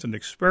as an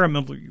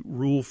experimental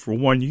rule for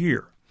 1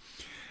 year.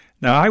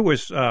 Now, I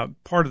was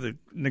part of the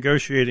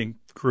negotiating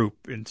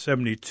group in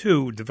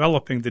 72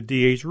 developing the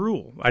DH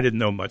rule. I didn't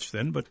know much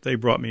then, but they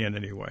brought me in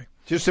anyway.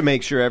 Just to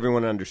make sure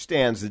everyone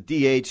understands, the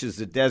DH is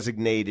the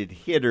designated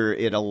hitter.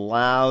 It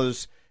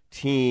allows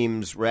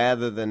teams,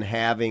 rather than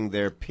having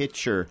their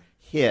pitcher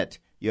hit,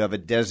 you have a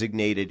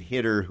designated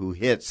hitter who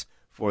hits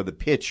for the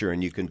pitcher,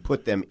 and you can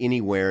put them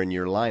anywhere in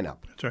your lineup.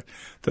 That's right.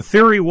 The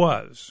theory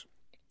was,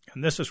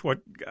 and this is what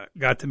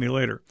got to me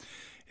later,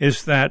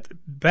 is that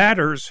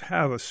batters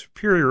have a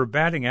superior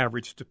batting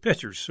average to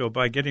pitchers. So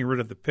by getting rid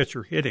of the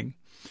pitcher hitting,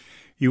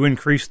 you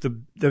increase the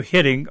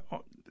batting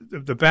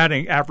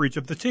average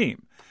of the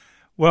team.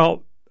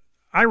 Well,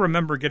 I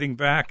remember getting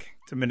back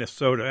to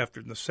Minnesota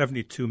after the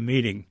 72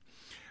 meeting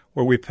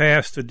where we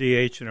passed the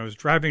DH, and I was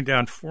driving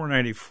down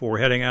 494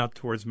 heading out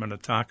towards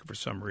Minnetonka for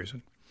some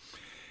reason.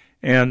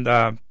 And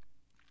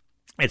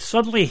it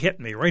suddenly hit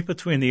me right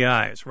between the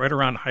eyes, right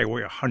around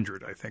Highway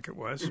 100, I think it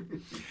was,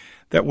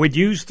 that we'd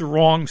used the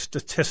wrong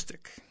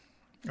statistic,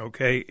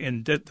 okay,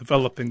 in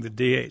developing the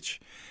DH.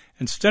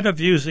 Instead of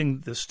using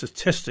the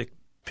statistic,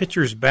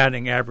 pitchers'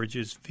 batting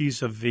averages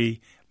vis-a-vis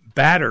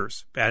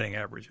batters' batting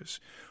averages,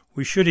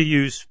 we should have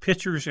used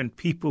pitchers and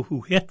people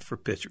who hit for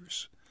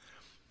pitchers.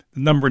 The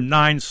number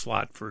 9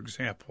 slot, for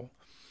example.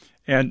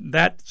 And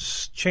that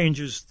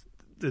changes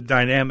the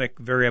dynamic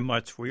very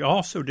much. We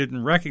also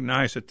didn't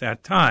recognize at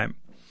that time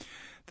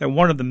that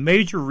one of the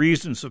major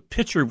reasons a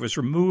pitcher was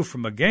removed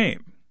from a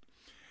game,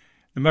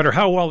 no matter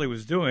how well he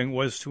was doing,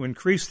 was to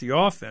increase the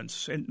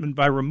offense. And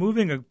by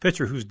removing a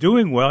pitcher who's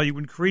doing well, you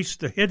increase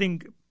the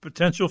hitting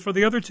potential for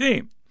the other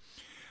team.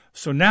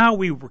 So now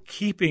we were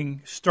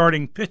keeping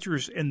starting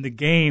pitchers in the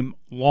game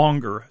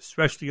longer,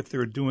 especially if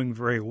they're doing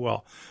very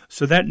well.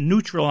 So that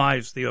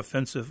neutralized the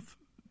offensive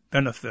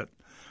benefit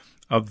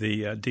of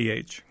the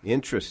DH.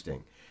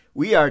 Interesting.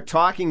 We are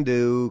talking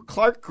to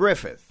Clark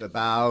Griffith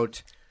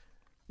about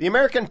the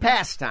American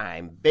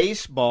pastime,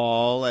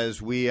 baseball,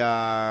 as we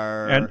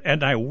are...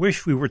 And I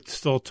wish we were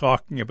still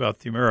talking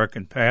about the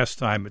American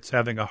pastime. It's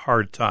having a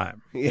hard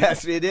time.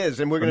 Yes, it is,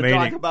 and we're going to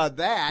talk about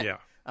that. Yeah.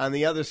 On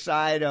the other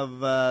side of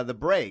the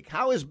break.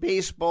 How is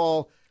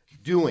baseball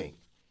doing?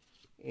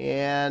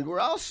 And we're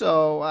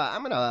also,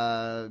 I'm going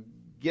to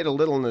get a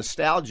little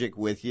nostalgic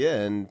with you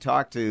and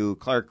talk to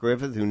Clark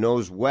Griffith, who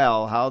knows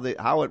well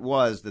how it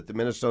was that the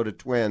Minnesota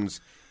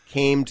Twins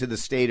came to the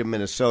state of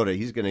Minnesota.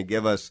 He's going to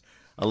give us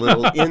a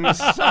little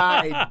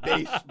inside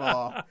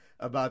baseball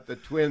about the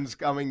Twins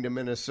coming to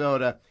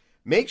Minnesota.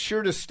 Make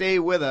sure to stay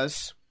with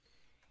us.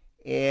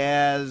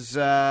 As,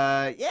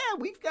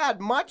 we've got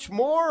much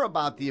more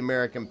about the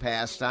American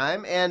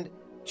pastime. And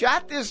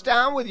jot this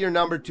down with your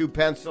number 2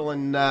 pencil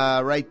and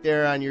right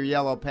there on your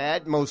yellow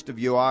pad. Most of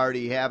you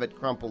already have it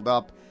crumpled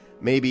up,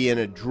 maybe in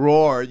a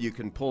drawer. You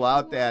can pull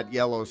out that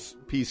yellow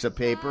piece of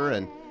paper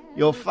and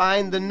you'll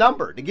find the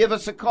number to give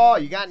us a call.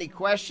 You got any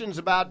questions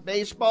about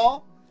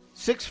baseball?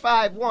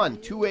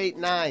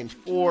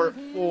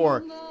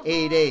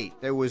 651-289-4488.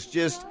 There was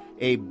just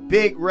a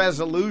big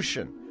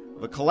resolution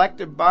of a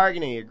collective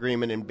bargaining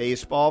agreement in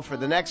baseball for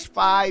the next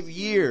 5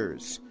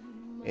 years,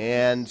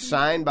 and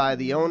signed by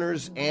the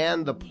owners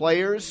and the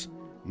players.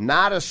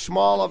 Not a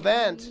small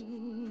event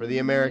for the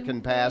American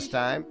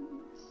pastime.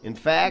 In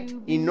fact,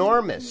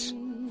 enormous.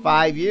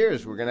 5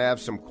 years. We're going to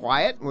have some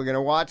quiet, and we're going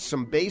to watch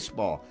some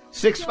baseball.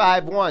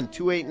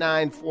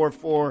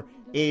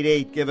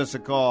 651-289-4488. Give us a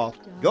call.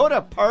 Go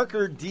to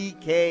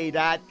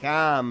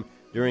parkerdk.com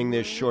during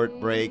this short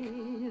break.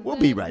 We'll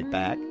be right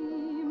back.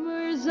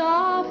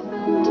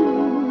 Often do.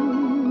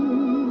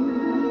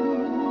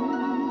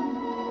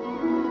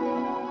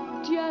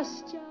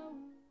 Just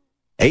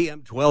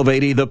AM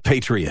 1280, The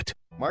Patriot.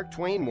 Mark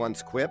Twain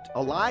once quipped,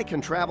 "A lie can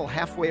travel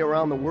halfway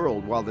around the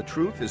world while the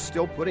truth is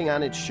still putting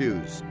on its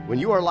shoes. When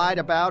you are lied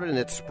about and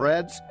it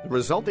spreads, the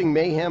resulting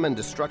mayhem and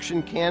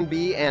destruction can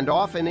be, and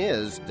often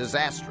is,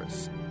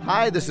 disastrous."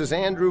 Hi, this is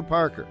Andrew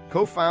Parker,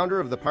 co-founder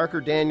of the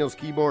Parker Daniels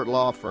Keyboard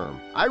Law Firm.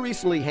 I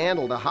recently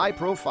handled a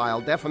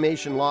high-profile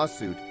defamation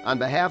lawsuit on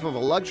behalf of a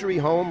luxury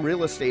home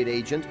real estate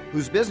agent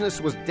whose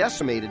business was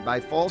decimated by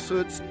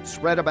falsehoods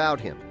spread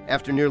about him.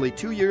 After nearly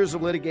 2 years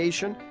of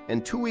litigation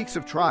and 2 weeks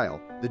of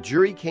trial, the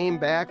jury came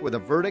back with a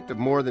verdict of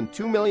more than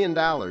 $2 million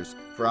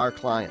for our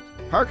client.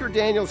 Parker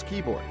Daniels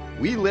Keyboard.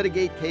 We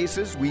litigate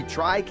cases, we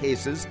try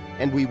cases,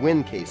 and we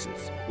win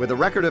cases. With a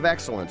record of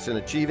excellence in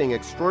achieving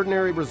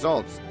extraordinary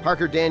results,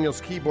 Parker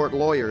Daniels Keyboard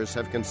lawyers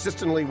have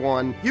consistently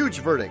won huge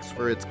verdicts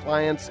for its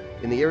clients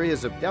in the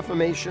areas of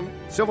defamation,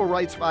 civil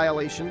rights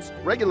violations,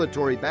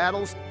 regulatory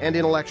battles, and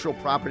intellectual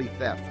property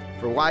theft.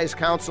 For wise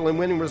counsel and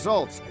winning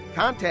results,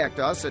 contact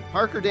us at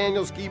Parker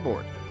Daniels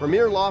Keyboard,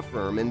 premier law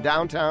firm in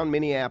downtown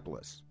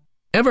Minneapolis.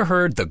 Ever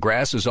heard the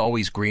grass is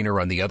always greener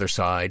on the other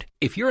side?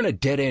 If you're in a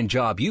dead-end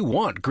job, you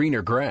want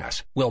greener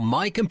grass. Well,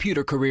 My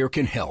Computer Career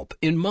can help.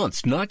 In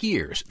months, not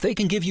years, they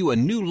can give you a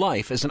new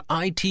life as an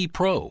IT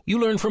pro. You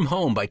learn from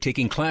home by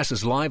taking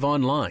classes live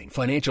online.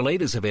 Financial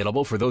aid is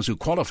available for those who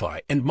qualify.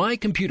 And My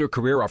Computer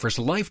Career offers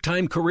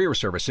lifetime career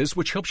services,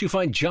 which helps you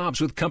find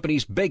jobs with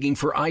companies begging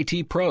for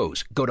IT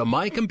pros. Go to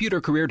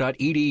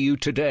mycomputercareer.edu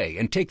today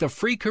and take the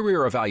free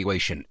career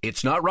evaluation.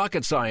 It's not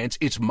rocket science.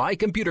 It's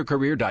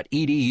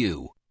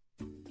mycomputercareer.edu.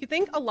 You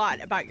think a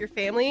lot about your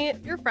family,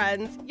 your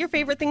friends, your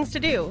favorite things to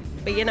do.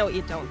 But you know what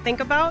you don't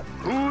think about?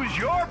 Who's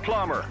your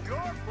plumber?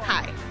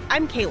 Hi,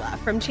 I'm Kayla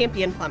from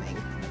Champion Plumbing.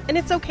 And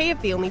it's okay if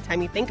the only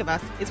time you think of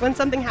us is when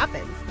something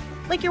happens,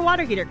 like your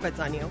water heater quits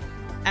on you.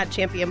 At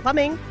Champion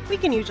Plumbing, we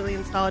can usually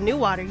install a new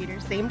water heater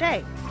same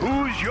day.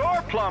 Who's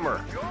your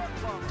plumber?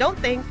 Don't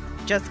think,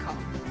 just call.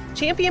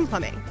 Champion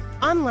Plumbing,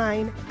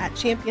 online at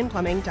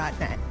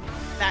championplumbing.net.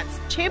 That's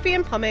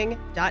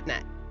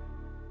championplumbing.net.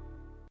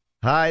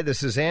 Hi,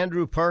 this is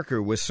Andrew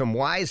Parker with some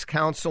wise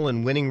counsel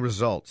and winning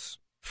results.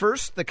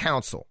 First, the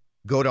counsel.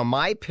 Go to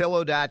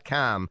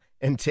mypillow.com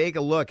and take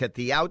a look at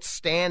the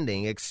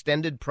outstanding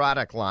extended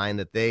product line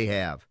that they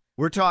have.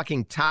 We're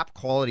talking top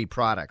quality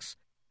products.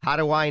 How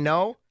do I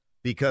know?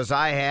 Because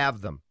I have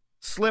them.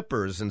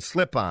 Slippers and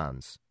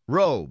slip-ons,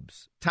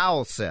 robes,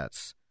 towel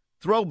sets,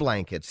 throw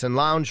blankets and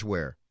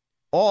loungewear.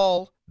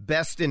 All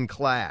best in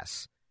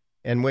class.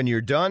 And when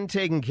you're done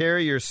taking care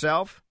of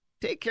yourself,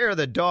 take care of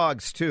the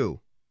dogs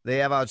too. They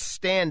have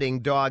outstanding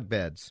dog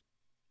beds.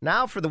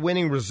 Now for the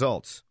winning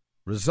results.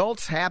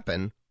 Results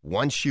happen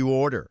once you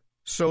order.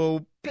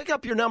 So pick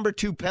up your number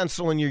 2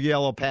 pencil and your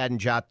yellow pad and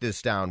jot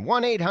this down.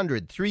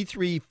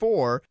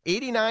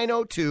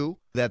 1-800-334-8902.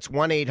 That's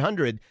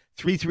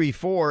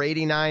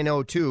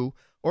 1-800-334-8902.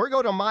 Or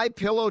go to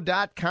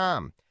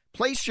mypillow.com.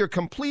 Place your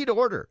complete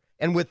order.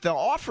 And with the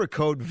offer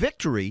code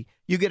VICTORY,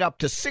 you get up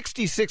to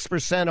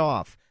 66%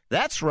 off.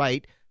 That's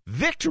right,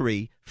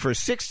 VICTORY for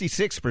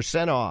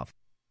 66% off.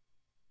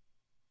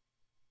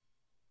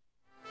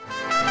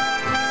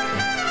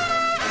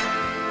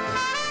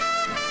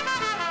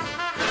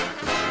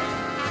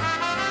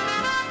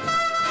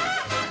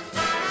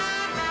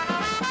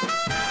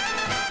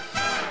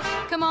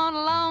 Come on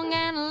along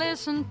and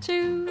listen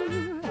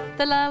to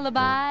the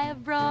lullaby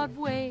of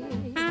Broadway,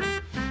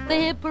 the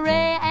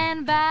hip-hooray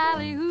and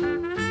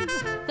ballyhoo,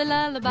 the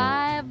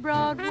lullaby of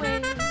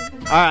Broadway.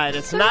 All right,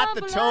 it's not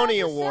the Tony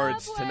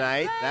Awards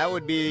tonight. That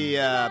would be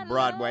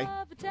Broadway.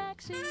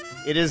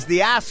 It is the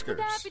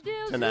Oscars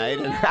tonight,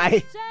 and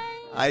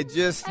I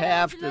just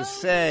have to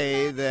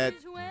say that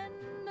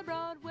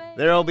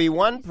there will be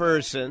one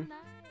person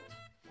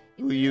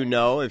who you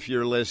know, if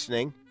you're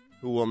listening,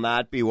 who will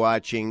not be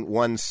watching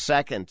 1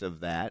 second of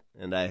that,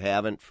 and I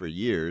haven't for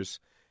years,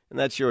 and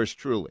that's yours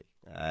truly.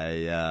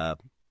 I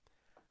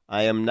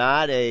am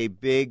not a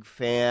big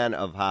fan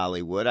of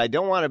Hollywood. I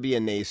don't want to be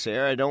a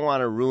naysayer. I don't want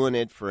to ruin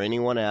it for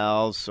anyone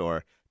else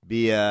or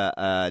be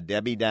a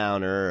Debbie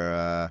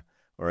Downer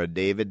or a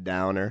David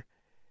Downer.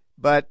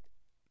 But,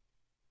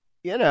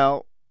 you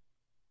know,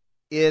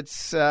 it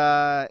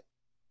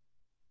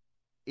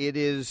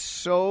is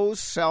so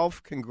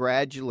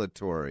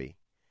self-congratulatory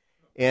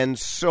and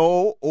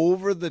so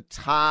over the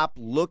top,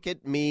 look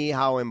at me,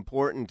 how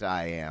important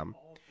I am.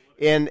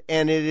 And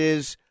it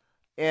is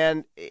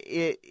setting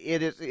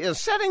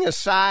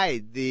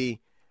aside the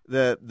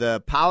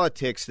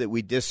politics that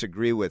we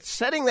disagree with,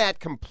 setting that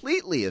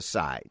completely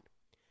aside.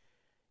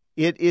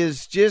 It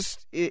is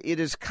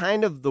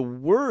kind of the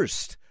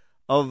worst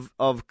of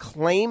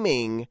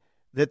claiming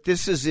that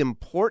this is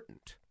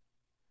important,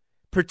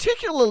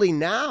 particularly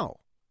now.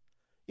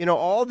 You know,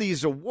 all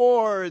these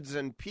awards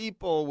and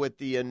people with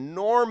the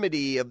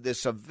enormity of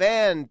this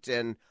event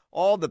and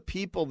all the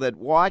people that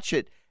watch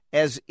it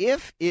as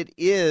if it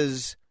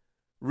is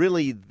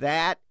really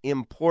that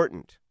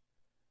important.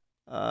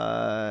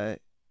 It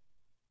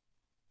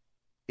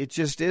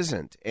just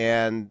isn't.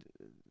 And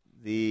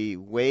the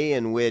way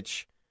in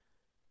which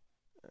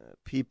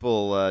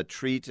people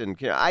treat and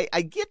care,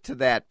 I get to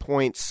that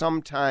point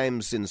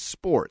sometimes in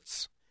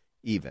sports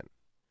even.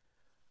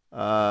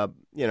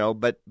 You know,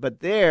 but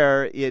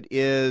there it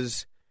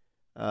is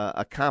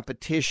a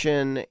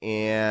competition,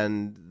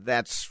 and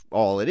that's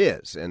all it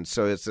is. And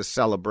so it's a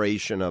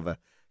celebration of a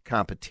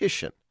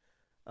competition.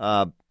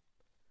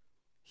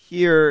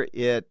 Here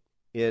it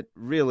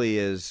really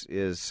is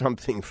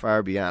something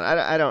far beyond.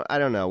 I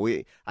don't know.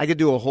 I could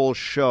do a whole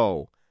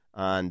show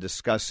on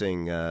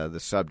discussing the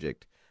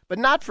subject, but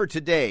not for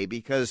today,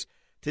 because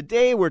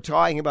today we're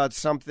talking about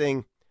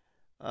something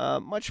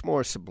much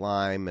more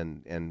sublime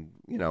and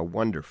you know,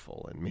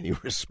 wonderful in many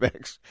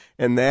respects,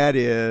 and that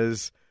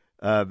is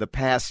the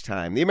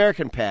pastime, the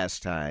American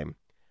pastime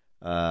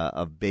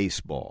of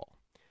baseball.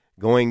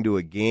 Going to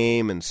a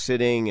game and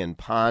sitting and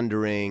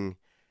pondering,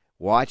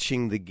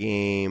 watching the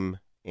game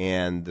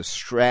and the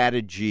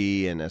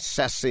strategy and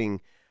assessing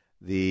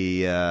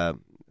the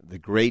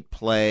great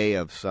play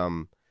of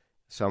some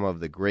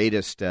of the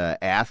greatest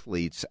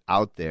athletes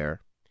out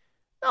there.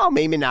 No,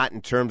 maybe not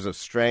in terms of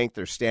strength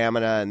or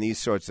stamina and these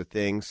sorts of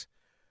things,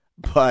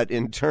 but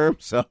in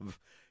terms of,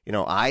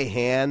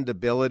 eye-hand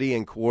ability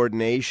and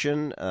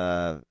coordination,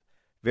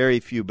 very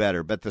few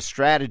better. But the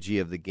strategy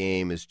of the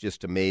game is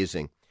just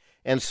amazing.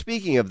 And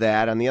speaking of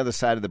that, on the other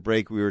side of the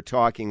break, we were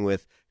talking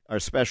with our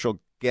special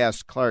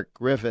guest, Clark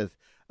Griffith,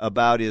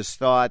 about his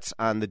thoughts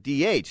on the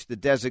DH, the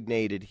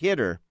designated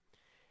hitter.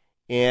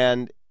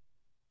 And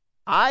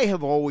I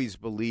have always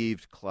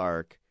believed,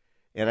 Clark,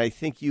 and I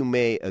think you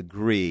may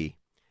agree,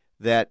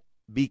 that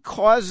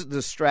because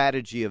the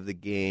strategy of the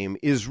game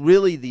is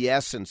really the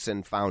essence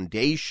and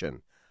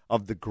foundation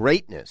of the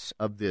greatness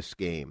of this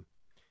game,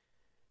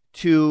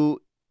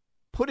 to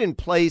put in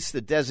place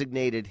the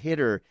designated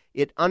hitter,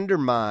 it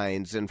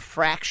undermines and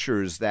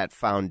fractures that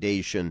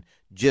foundation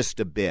just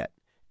a bit.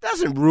 It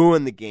doesn't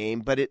ruin the game,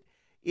 but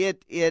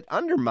it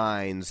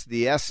undermines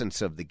the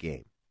essence of the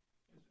game.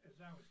 As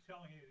I was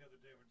telling you the other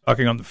day,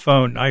 talking on the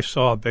phone, I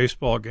saw a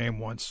baseball game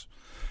once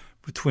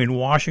between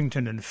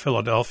Washington and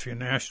Philadelphia,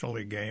 National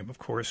League game, of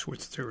course,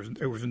 which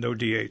there was no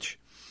DH.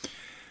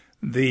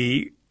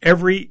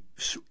 Every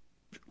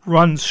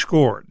run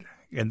scored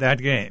in that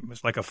game, it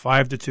was like a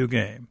 5-2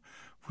 game,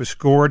 was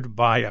scored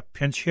by a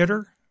pinch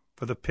hitter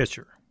for the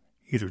pitcher.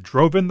 Either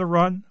drove in the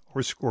run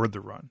or scored the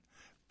run.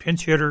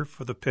 Pinch hitter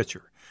for the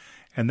pitcher.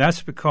 And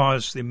that's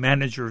because the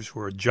managers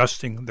were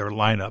adjusting their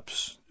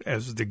lineups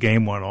as the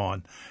game went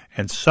on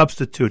and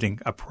substituting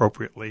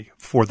appropriately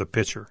for the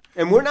pitcher.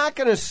 And we're not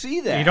going to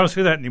see that. You don't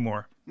see that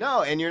anymore.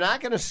 No, and you're not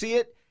going to see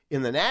it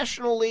in the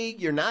National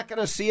League. You're not going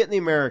to see it in the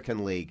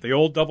American League. The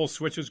old double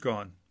switch is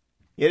gone.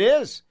 It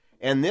is.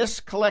 And this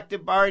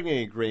collective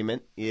bargaining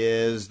agreement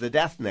is the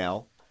death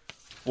knell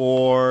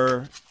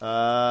for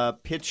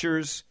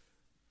pitchers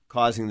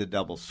causing the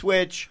double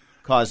switch,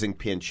 causing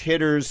pinch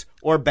hitters,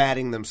 or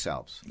batting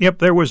themselves. Yep,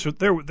 there was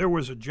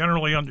a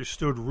generally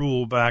understood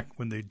rule back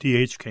when the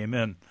DH came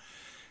in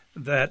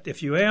that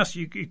if you ask,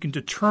 you can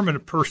determine a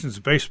person's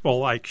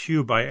baseball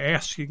IQ by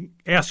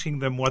asking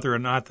them whether or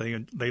not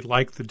they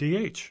like the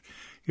DH.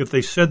 If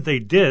they said they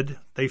did,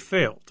 they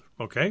failed.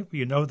 Okay,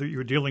 you know that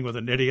you're dealing with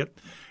an idiot,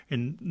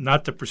 and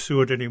not to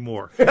pursue it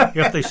anymore.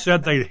 If they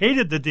said they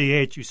hated the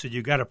DH, you said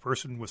you got a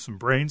person with some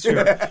brains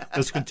here.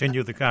 Let's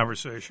continue the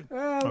conversation.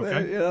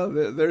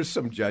 Okay, there's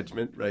some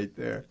judgment right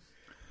there.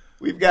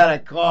 We've got a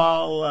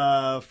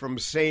call from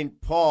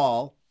St.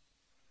 Paul.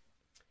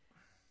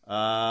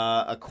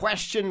 A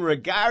question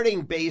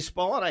regarding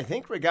baseball, and I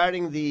think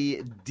regarding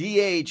the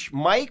DH.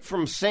 Mike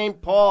from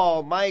St.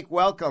 Paul. Mike,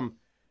 welcome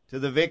to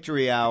the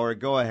Victory Hour.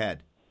 Go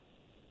ahead.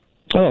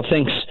 Oh,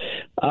 thanks.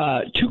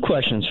 Two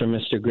questions for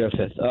Mr.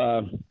 Griffith.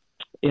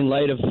 In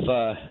light of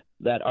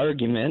that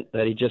argument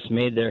that he just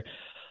made there,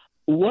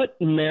 what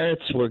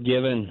merits were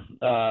given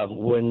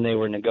when they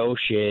were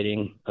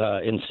negotiating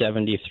in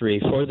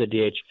 73 for the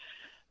DH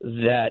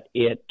that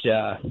it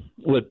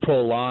would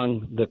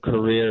prolong the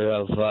career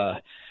of,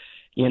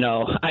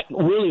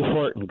 Willie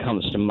Horton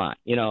comes to mind.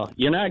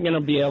 You're not going to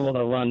be able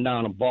to run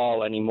down a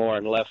ball anymore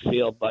in left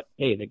field, but,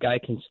 hey, the guy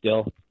can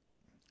still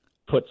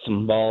put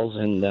some balls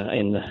in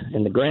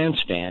the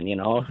grandstand,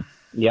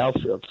 the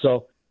outfield.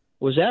 So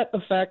was that a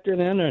factor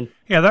then?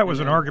 Yeah, that was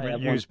an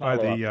argument used by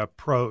the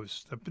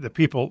pros, the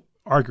people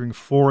arguing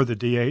for the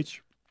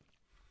DH,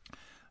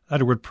 that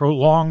it would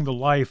prolong the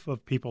life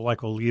of people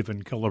like Oliva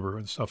and Killeber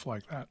and stuff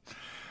like that.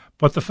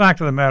 But the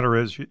fact of the matter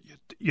is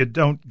you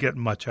don't get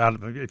much out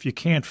of it. If you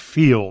can't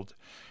field,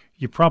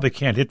 you probably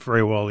can't hit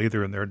very well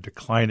either, and they're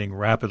declining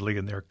rapidly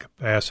in their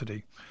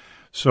capacity.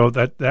 So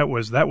that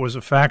was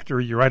a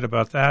factor. You're right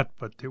about that,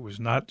 but it was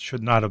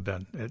should not have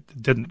been.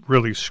 It didn't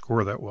really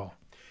score that well.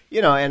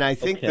 And I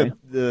think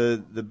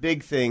the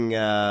big thing,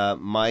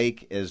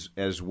 Mike,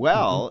 as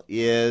well,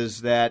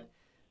 is that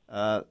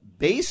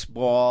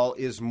baseball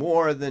is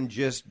more than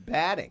just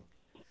batting.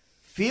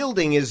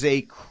 Fielding is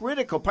a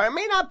critical part. It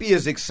may not be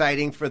as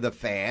exciting for the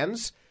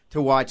fans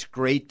to watch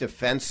great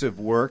defensive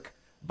work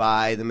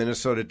by the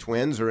Minnesota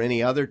Twins or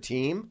any other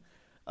team,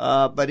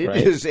 but it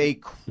is a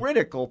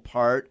critical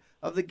part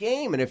of the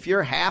game. And if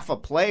you're half a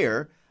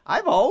player,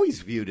 I've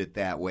always viewed it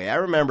that way. I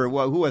remember,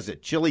 who was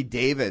it? Chili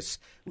Davis,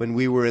 when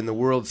we were in the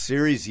World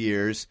Series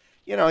years,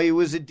 he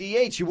was a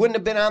DH. He wouldn't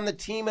have been on the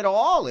team at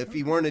all if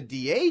he weren't a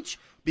DH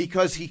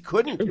because he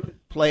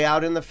couldn't play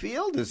out in the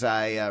field, as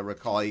I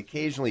recall. He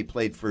occasionally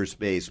played first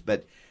base,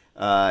 but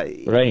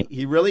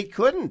he really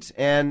couldn't.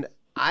 And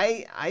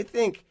I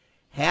think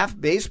half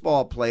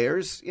baseball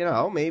players,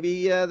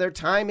 maybe their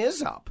time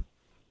is up.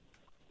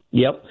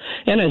 Yep.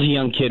 And as a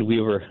young kid, we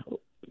were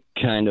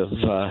kind of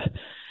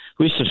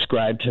we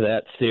subscribed to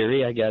that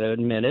theory, I got to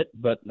admit it,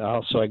 but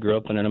also I grew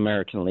up in an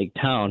American League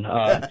town.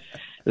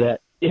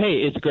 That, hey,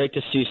 it's great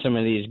to see some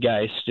of these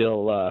guys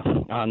still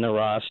on the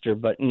roster,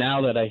 but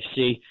now that I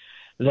see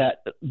that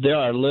there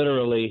are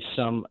literally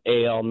some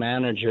AL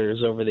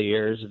managers over the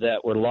years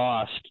that were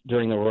lost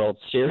during the World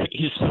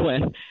Series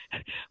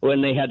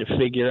when they had to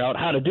figure out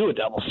how to do a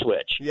double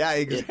switch. Yeah,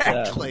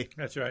 exactly.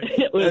 That's right.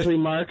 It was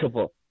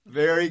remarkable.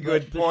 Very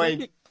good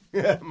point,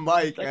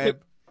 Mike.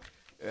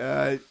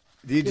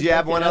 Did you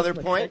have one other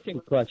point?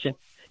 Second question.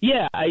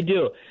 Yeah, I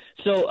do.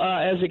 So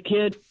as a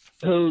kid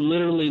who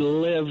literally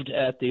lived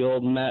at the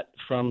old Met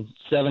from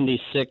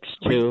 76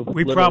 to...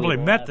 We probably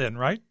met then,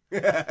 right?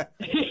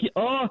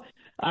 Oh,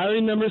 I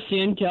remember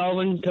seeing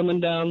Calvin coming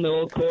down the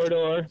old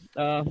corridor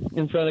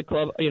in front of the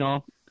club,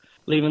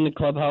 leaving the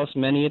clubhouse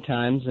many a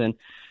times. And,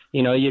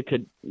 you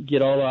could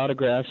get all the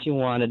autographs you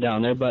wanted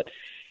down there. But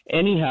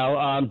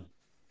anyhow,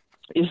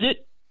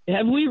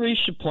 have we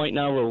reached a point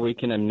now where we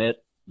can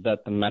admit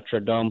that the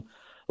Metrodome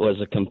was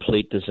a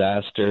complete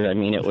disaster? I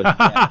mean, it was...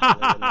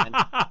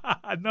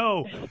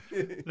 No.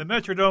 The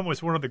Metrodome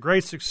was one of the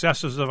great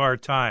successes of our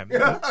time.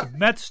 The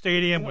Met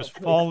Stadium was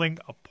falling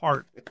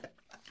apart.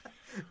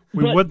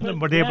 We wouldn't have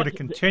been able to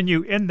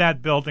continue in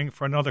that building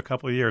for another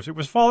couple of years. It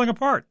was falling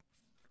apart.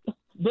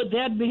 But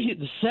that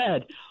being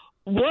said,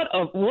 what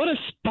a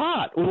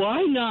spot.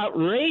 Why not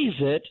raise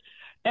it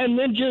and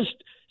then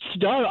just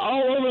start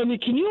all over? I mean,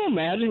 can you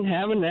imagine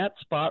having that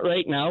spot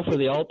right now for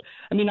the alt?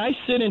 I mean, I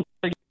sit in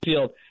Target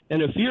Field,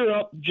 and if you're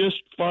up just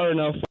far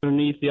enough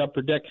underneath the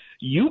upper deck,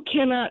 you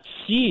cannot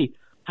see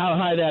how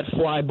high that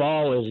fly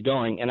ball is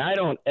going. And I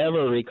don't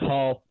ever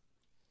recall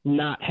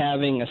not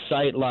having a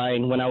sight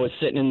line when I was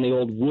sitting in the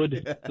old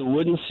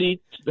wooden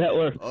seats that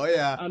were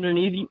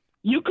underneath.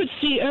 You could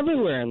see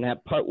everywhere in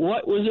that part.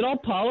 What was it all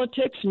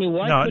politics? I mean,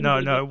 why?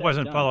 No, it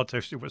wasn't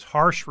politics. It was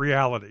harsh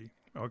reality.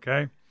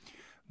 Okay,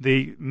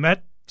 the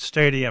Met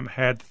Stadium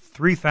had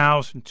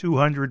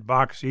 3,200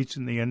 box seats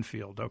in the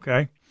infield.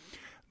 Okay,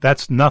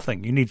 that's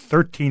nothing. You need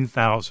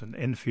 13,000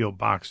 infield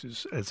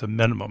boxes as a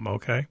minimum.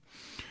 Okay.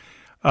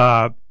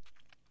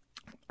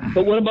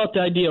 But what about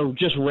the idea of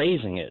just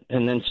raising it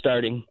and then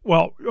starting?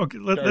 Well, okay,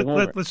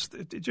 let's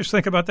just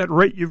think about that.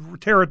 You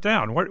tear it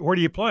down. Where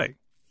do you play?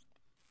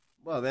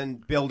 Well,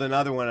 then build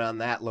another one on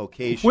that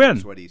location. When?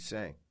 Is what he's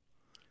saying.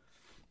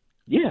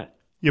 Yeah.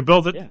 You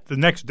build it the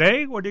next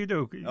day? What do you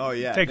do? Oh,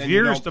 yeah. It takes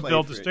years to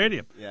build the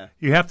stadium. Yeah.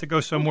 You have to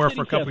go somewhere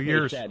for a couple of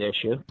years. That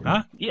issue.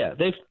 Huh? Yeah,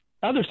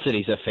 other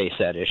cities have faced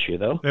that issue,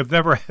 though. They've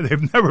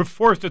never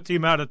forced a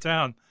team out of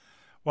town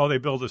while they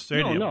build a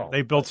stadium. No.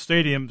 They built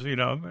stadiums,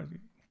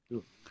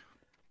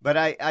 But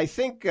I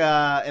think,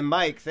 and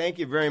Mike, thank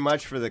you very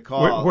much for the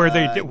call.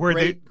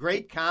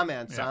 Great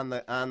comments on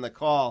the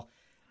call.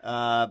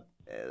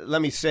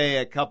 Let me say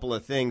a couple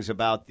of things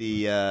about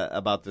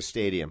the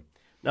stadium.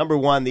 Number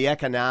one, the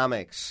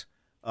economics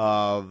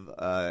of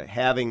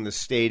having the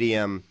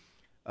stadium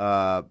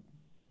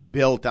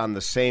built on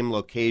the same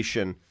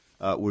location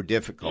were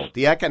difficult.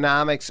 The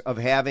economics of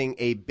having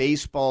a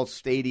baseball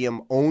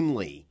stadium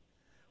only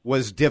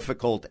was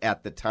difficult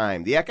at the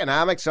time. The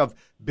economics of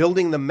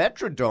building the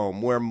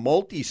Metrodome, where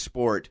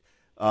multi-sport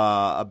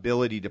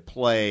ability to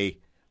play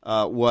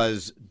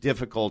was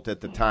difficult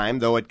at the time,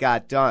 though it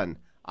got done.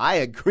 I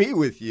agree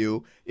with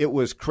you. It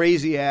was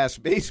crazy-ass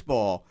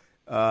baseball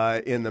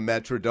in the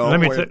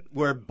Metrodome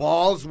where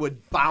balls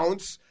would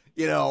bounce,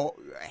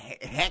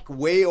 heck,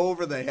 way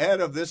over the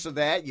head of this or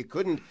that. You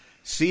couldn't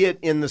see it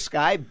in the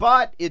sky,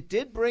 but it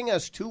did bring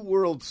us 2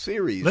 World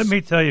Series. Let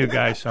me tell you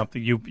guys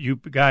something, you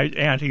guys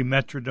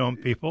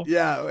anti-Metrodome people.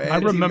 Yeah, I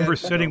remember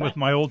sitting with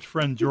my old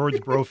friend George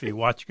Brophy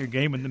watching a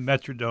game in the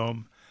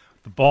Metrodome,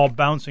 the ball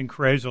bouncing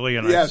crazily,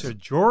 and I said,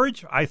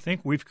 George, I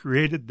think we've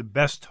created the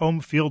best home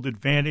field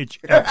advantage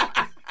ever.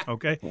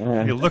 Okay?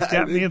 You looked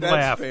at me and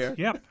laughed. Fair.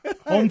 Yep,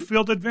 home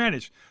field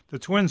advantage. The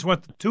Twins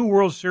went to 2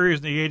 World Series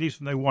in the 80s,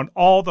 and they won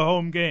all the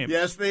home games.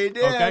 Yes, they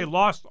did. Okay,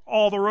 lost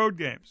all the road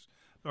games.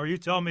 Are you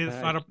telling me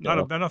it's not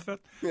a benefit?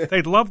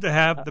 They'd love to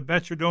have the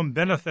Metrodome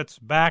benefits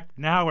back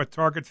now at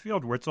Target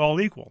Field where it's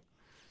all equal.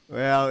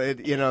 Well,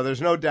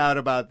 there's no doubt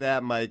about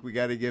that, Mike. We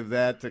got to give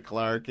that to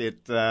Clark.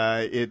 It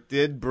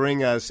did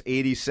bring us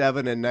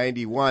 87 and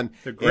 91.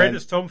 The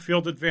greatest home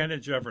field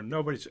advantage ever.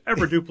 Nobody's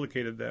ever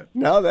duplicated that.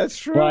 No, that's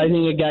true. Well, I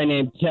think a guy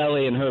named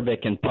Kelly and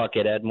Herbeck and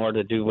Puckett had more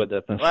to do with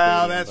it than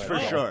that's for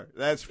sure.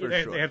 That's for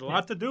sure. They had a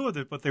lot to do with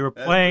it, but they were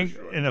playing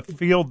in a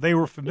field they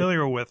were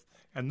familiar with,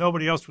 and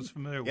nobody else was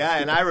familiar with. Yeah,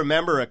 and I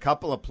remember a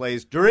couple of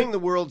plays during the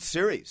World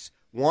Series.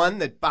 One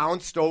that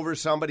bounced over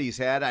somebody's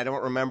head. I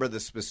don't remember the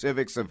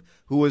specifics of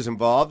who was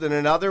involved, and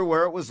another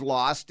where it was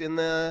lost in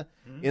the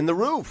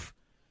roof.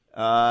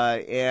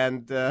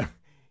 It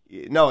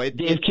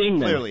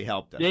clearly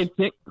helped us.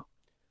 The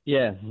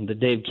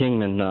Dave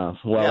Kingman.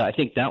 I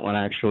think that one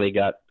actually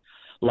got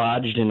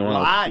lodged in one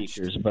of the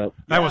speakers, but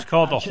that was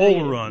called the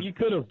hole run. You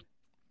could have,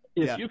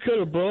 you could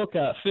have broke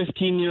a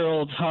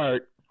 15-year-old's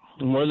heart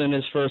more than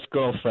his first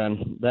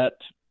girlfriend.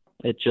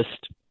 It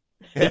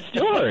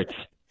still hurts.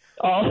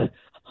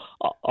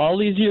 All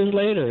these years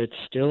later, it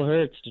still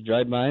hurts to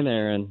drive by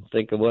there and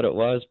think of what it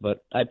was,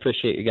 but I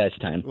appreciate you guys'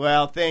 time.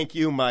 Well, thank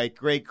you, Mike.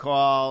 Great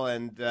call,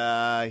 and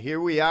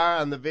here we are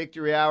on the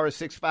Victory Hour,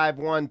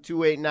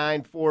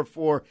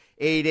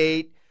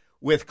 651-289-4488,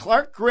 with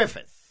Clark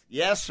Griffith,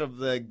 yes, of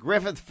the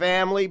Griffith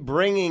family,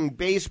 bringing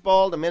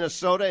baseball to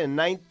Minnesota in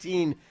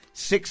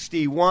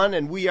 1961,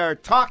 and we are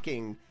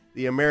talking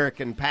the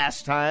American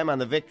pastime on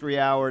the Victory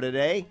Hour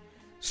today.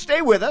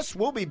 Stay with us.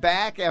 We'll be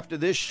back after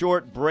this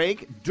short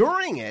break.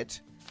 During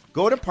it,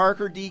 go to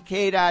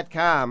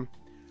ParkerDK.com.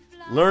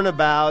 learn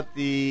about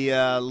the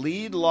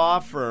lead law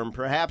firm,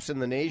 perhaps in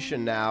the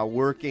nation now,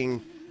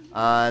 working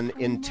on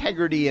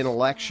integrity in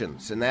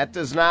elections. And that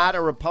is not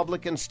a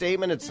Republican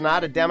statement. It's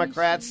not a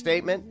Democrat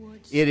statement.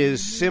 It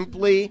is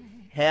simply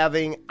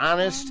having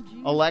honest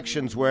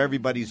elections where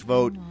everybody's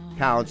vote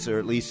counts, or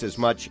at least as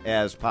much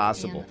as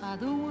possible.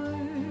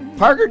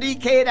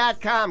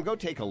 ParkerDK.com. Go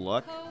take a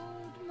look.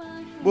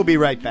 We'll be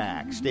right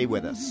back. Stay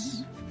with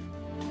us.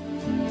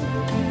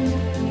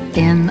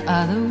 In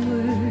other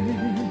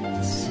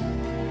words,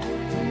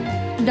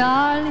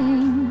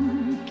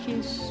 darling,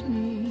 kiss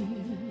me.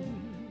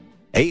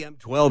 AM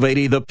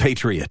 1280, The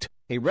Patriot.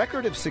 A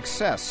record of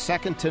success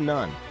second to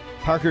none.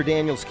 Parker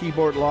Daniels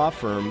Keyboard Law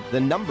Firm, the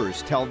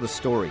numbers tell the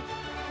story.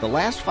 The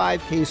last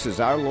 5 cases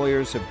our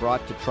lawyers have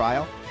brought to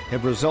trial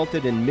have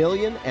resulted in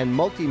million and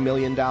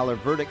multi-million-dollar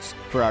verdicts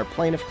for our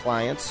plaintiff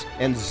clients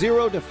and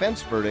 0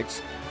 defense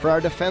verdicts for our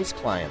defense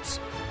clients.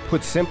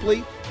 Put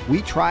simply,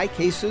 we try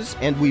cases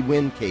and we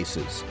win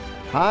cases.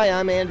 Hi,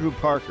 I'm Andrew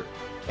Parker.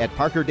 At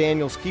Parker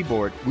Daniels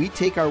Keyboard, we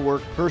take our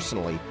work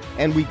personally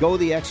and we go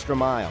the extra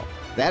mile.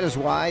 That is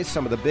why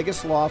some of the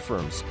biggest law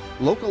firms,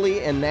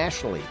 locally and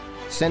nationally,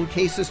 send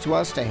cases to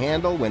us to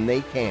handle when they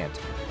can't.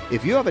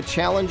 If you have a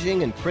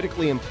challenging and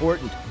critically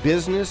important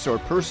business or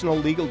personal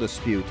legal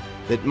dispute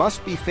that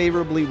must be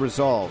favorably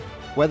resolved,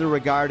 whether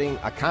regarding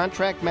a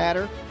contract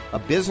matter, a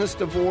business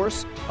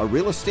divorce, a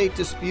real estate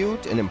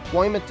dispute, an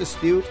employment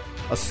dispute,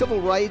 a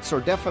civil rights or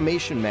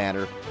defamation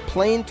matter,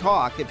 plain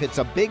talk, if it's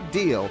a big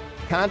deal,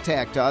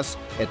 contact us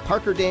at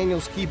Parker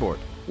Daniels Keyboard.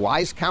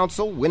 Wise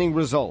counsel, winning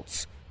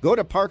results. Go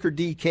to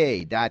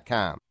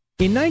ParkerDK.com.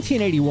 In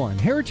 1981,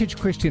 Heritage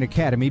Christian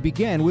Academy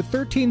began with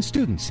 13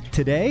 students.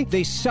 Today,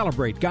 they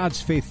celebrate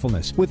God's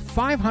faithfulness with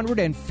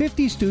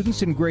 550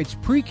 students in grades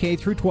pre-K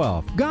through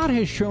 12. God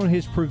has shown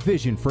His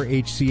provision for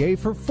HCA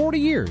for 40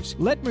 years.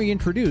 Let me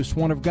introduce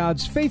one of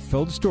God's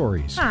faith-filled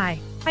stories. Hi,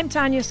 I'm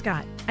Tanya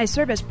Scott. I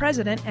serve as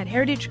president at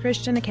Heritage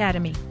Christian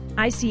Academy.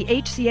 I see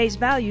HCA's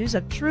values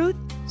of truth,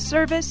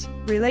 service,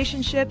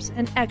 relationships,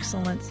 and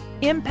excellence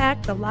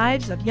impact the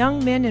lives of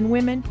young men and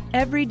women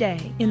every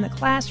day in the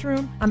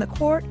classroom, on the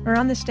court, or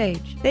on the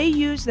stage. They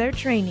use their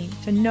training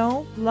to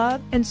know,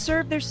 love, and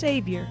serve their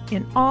Savior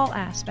in all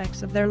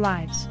aspects of their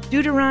lives.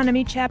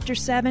 Deuteronomy chapter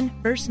 7,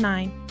 verse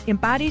 9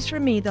 embodies for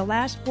me the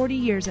last 40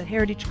 years at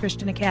Heritage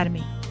Christian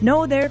Academy.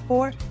 Know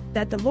therefore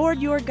that the Lord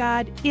your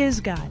God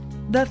is God,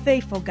 the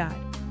faithful God,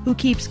 who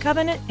keeps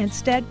covenant and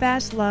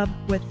steadfast love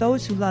with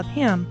those who love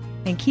Him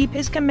and keep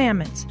His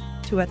commandments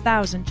to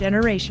 1,000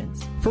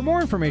 generations. For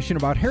more information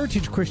about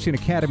Heritage Christian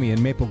Academy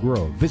in Maple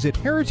Grove, visit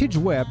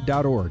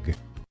heritageweb.org.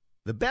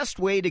 The best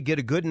way to get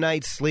a good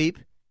night's sleep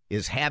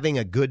is having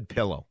a good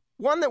pillow.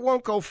 One that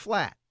won't go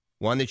flat.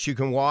 One that you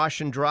can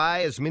wash and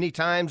dry as many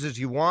times as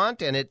you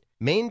want, and it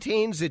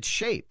maintains its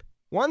shape.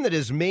 One that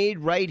is made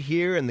right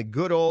here in the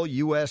good old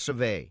U.S.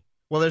 of A.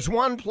 Well, there's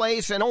one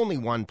place and only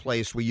one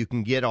place where you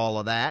can get all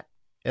of that,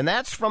 and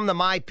that's from the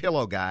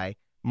MyPillow guy,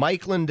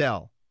 Mike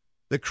Lindell,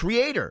 the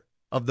creator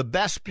of the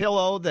best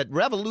pillow that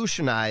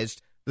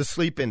revolutionized the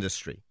sleep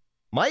industry.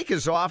 Mike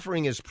is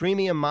offering his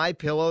premium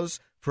MyPillows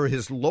for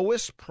his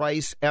lowest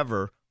price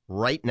ever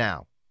right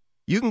now.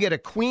 You can get a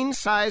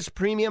queen-size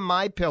premium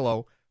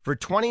MyPillow for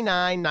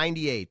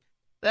 $29.98.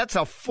 That's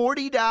a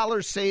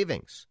 $40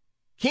 savings.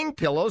 King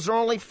pillows are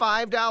only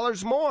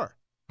 $5 more.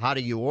 How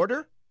do you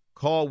order?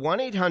 Call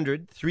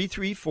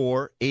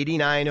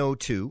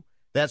 1-800-334-8902.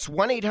 That's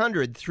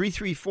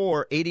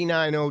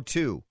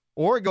 1-800-334-8902.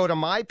 Or go to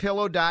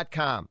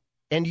MyPillow.com.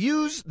 And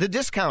use the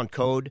discount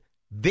code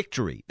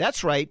VICTORY.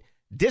 That's right,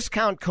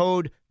 discount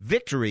code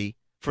VICTORY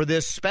for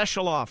this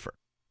special offer.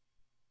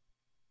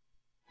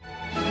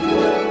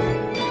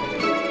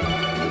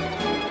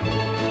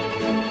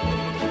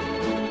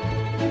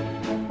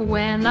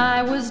 When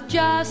I was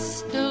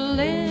just a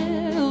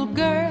little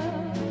girl,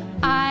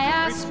 I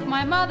asked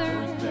my mother,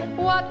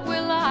 what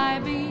will I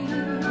be?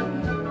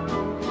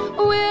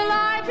 Will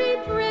I be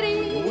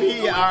pretty?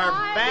 We are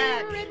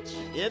back.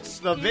 It's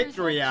the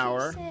Victory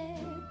Hour.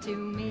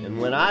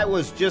 And when I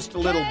was just a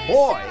little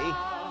boy,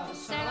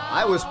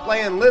 I was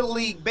playing Little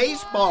League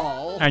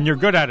Baseball. And you're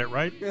good at it,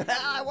 right?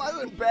 I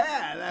wasn't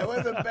bad.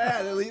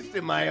 At least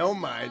in my own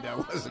mind, I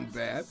wasn't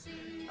bad.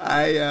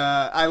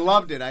 I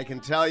loved it, I can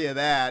tell you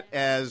that,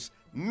 as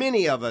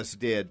many of us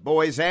did,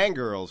 boys and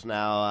girls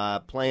now,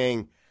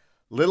 playing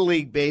Little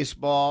League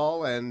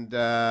Baseball. And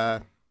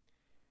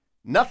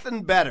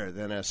nothing better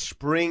than a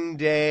spring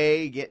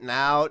day, getting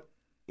out,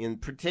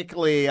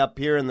 particularly up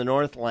here in the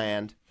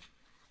Northland,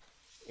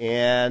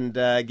 and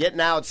getting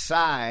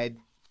outside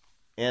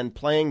and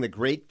playing the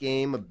great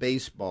game of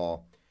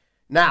baseball.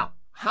 Now,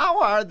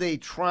 how are they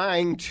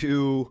trying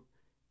to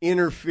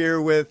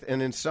interfere with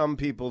and, in some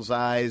people's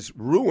eyes,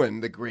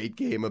 ruin the great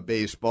game of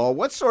baseball?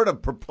 What sort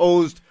of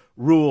proposed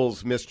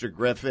rules, Mr.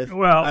 Griffith,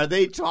 are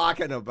they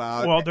talking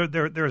about? Well,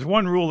 there's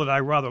one rule that I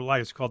rather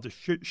like. It's called the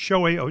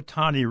Shohei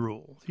Ohtani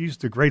rule. He's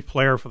the great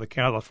player for the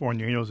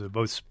California Angels of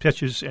both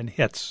pitches and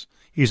hits.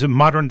 He's a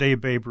modern-day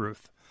Babe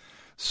Ruth.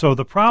 So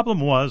the problem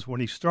was when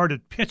he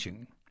started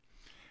pitching,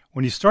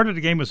 When he started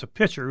the game as a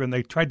pitcher and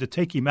they tried to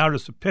take him out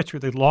as a pitcher,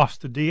 they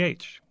lost the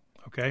DH.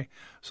 Okay,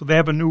 so they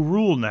have a new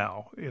rule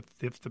now. If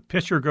the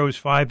pitcher goes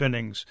 5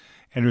 innings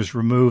and is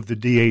removed, the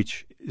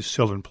DH is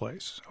still in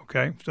place.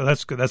 Okay, so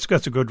that's good.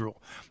 That's a good rule.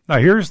 Now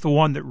here's the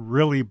one that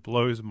really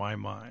blows my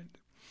mind.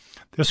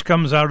 This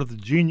comes out of the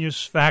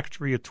Genius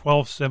Factory at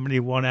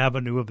 1271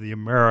 Avenue of the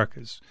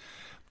Americas.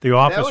 The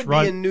office that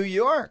would be in New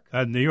York.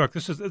 New York.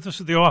 This is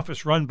the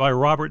office run by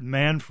Robert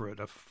Manfred,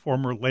 a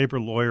former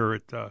labor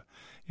lawyer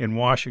in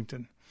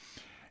Washington,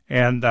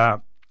 and.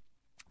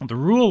 The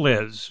rule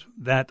is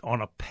that on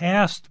a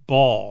passed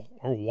ball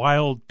or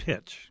wild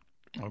pitch,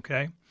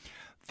 okay,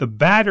 the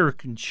batter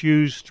can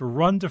choose to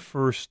run to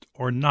first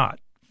or not.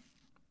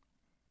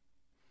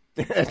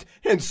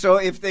 And so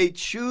if they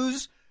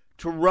choose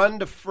to run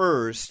to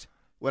first,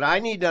 what I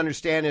need to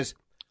understand is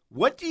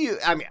what do you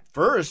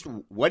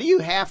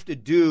have to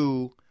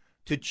do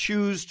to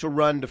choose to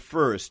run to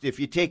first? If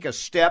you take a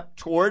step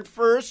toward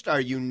first,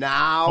 are you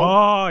now?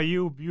 Oh,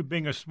 you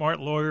being a smart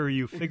lawyer,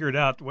 you figured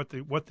out what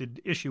the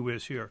issue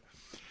is here.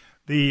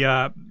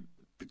 The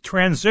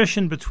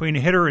transition between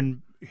hitter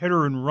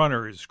and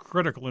runner is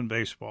critical in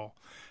baseball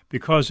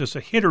because as a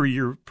hitter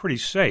you're pretty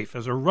safe.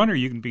 As a runner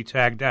you can be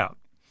tagged out.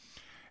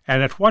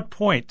 And at what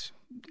point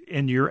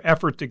in your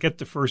effort to get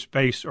to first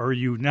base are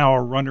you now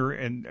a runner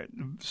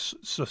and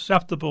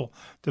susceptible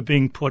to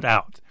being put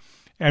out?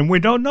 And we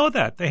don't know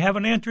that. They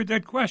haven't answered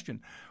that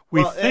question.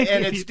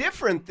 It's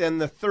different than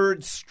the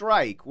third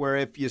strike, where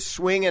if you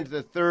swing into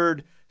the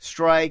third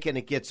strike and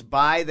it gets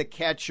by the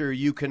catcher,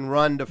 you can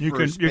run to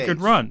first base. You can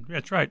run.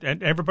 That's right.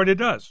 And everybody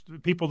does.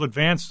 People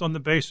advance on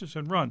the bases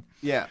and run.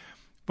 Yeah.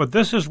 But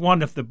this is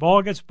one, if the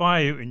ball gets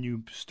by you and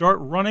you start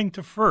running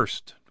to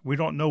first, we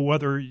don't know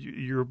whether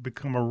you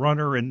become a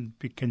runner and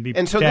can be tagged out.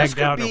 And so this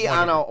could be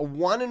on a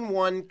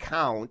 1-1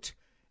 count,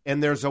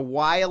 and there's a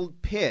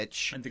wild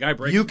pitch, and the guy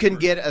breaks you can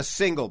get a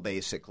single,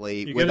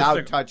 basically,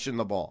 without touching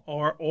the ball.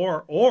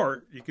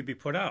 Or you could be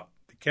put out.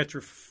 The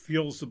catcher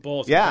feels the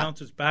ball as it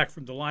bounces back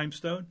from the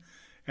limestone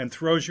and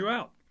throws you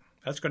out.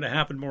 That's going to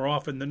happen more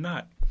often than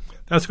not.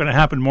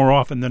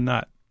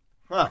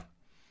 Huh.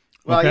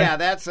 Well, okay? Yeah,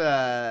 that's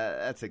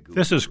a good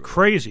This is rule.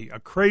 crazy, a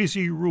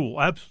crazy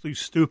rule, absolutely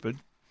stupid.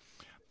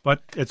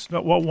 But it's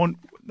not what one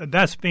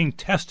that's being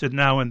tested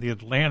now in the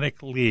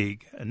Atlantic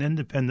League, an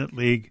independent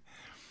league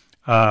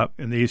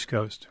in the East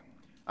Coast.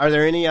 Are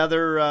there any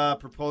other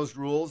proposed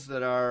rules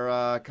that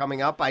are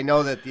coming up? I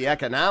know that the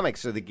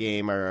economics of the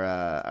game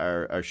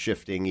are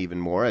shifting even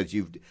more, as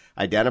you've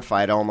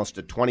identified, almost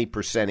a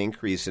 20%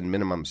 increase in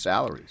minimum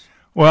salaries.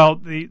 Well,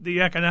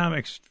 the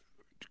economics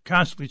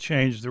constantly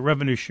change. The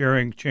revenue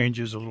sharing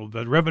changes a little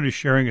bit. Revenue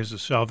sharing is the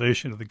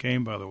salvation of the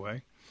game, by the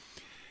way,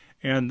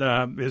 and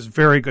is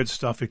very good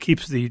stuff. It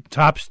keeps the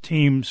top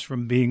teams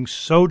from being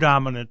so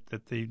dominant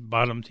that the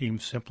bottom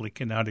teams simply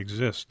cannot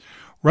exist.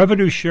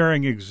 Revenue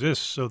sharing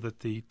exists so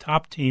that the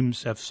top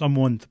teams have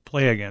someone to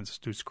play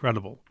against who's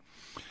credible.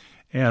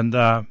 And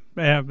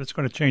it's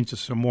going to change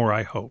this some more,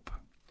 I hope.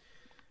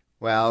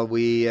 Well,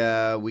 we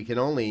can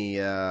only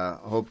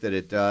hope that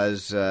it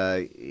does.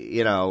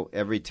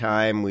 Every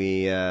time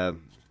we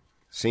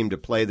seem to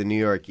play the New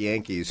York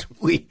Yankees,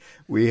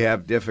 we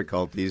have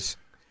difficulties.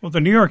 Well, the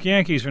New York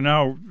Yankees are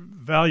now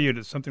valued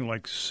at something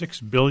like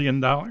 $6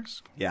 billion.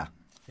 Yeah.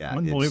 Yeah,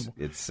 unbelievable.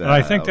 It's and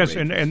I think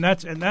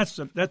outrageous.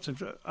 that's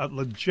a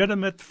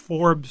legitimate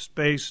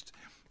Forbes-based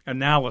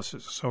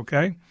analysis.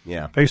 Okay.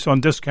 Yeah. Based on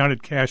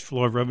discounted cash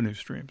flow of revenue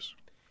streams.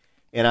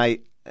 And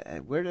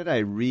where did I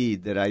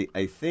read that?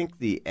 I think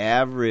the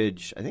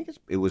average,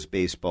 it was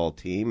baseball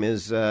team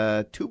is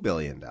 $2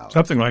 billion.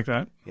 Something like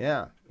that.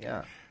 Yeah.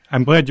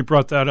 I'm glad you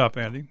brought that up,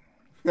 Andy.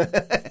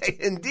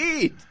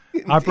 Indeed.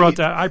 I brought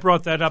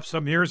that up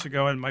some years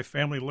ago, and my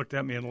family looked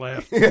at me and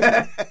laughed.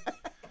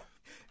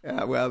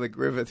 Well, the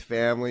Griffith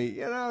family,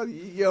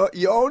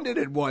 you owned it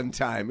at one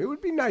time. It would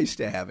be nice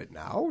to have it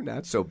now.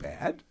 Not so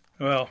bad.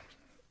 Well,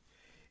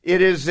 it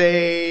is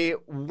a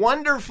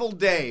wonderful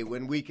day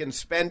when we can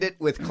spend it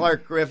with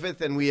Clark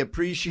Griffith, and we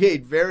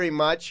appreciate very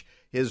much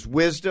his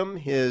wisdom,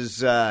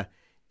 his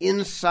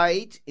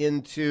insight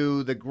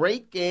into the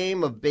great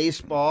game of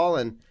baseball,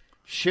 and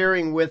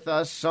sharing with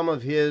us some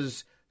of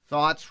his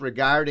thoughts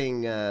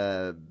regarding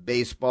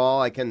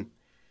baseball. I can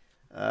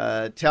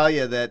tell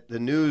you that the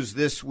news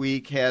this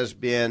week has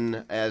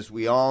been, as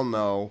we all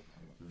know,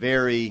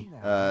 very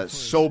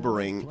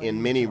sobering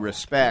in many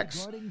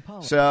respects.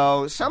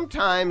 So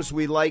sometimes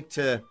we like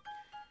to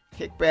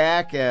kick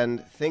back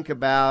and think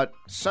about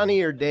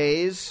sunnier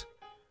days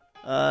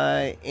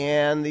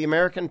and the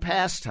American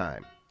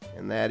pastime.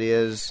 And that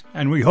is...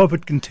 And we hope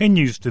it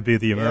continues to be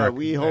the American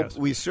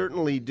pastime. We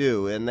certainly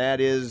do. And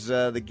that is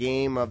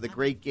the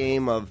great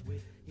game of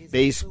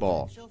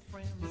baseball.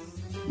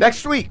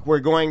 Next week, we're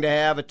going to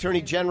have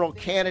Attorney General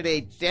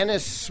candidate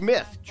Dennis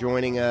Smith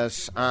joining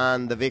us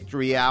on the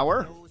Victory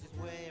Hour.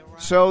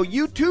 So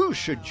you too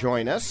should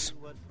join us.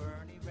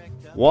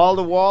 Wall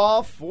to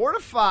wall, 4 to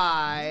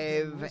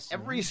 5,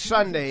 every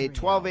Sunday,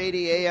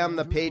 1280 a.m.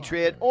 The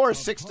Patriot, or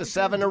 6 to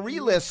 7, a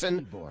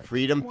re-listen,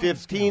 Freedom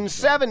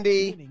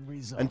 1570.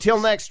 Until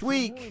next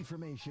week,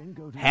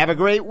 have a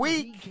great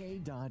week.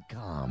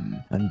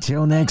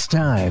 Until next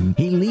time,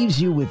 he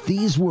leaves you with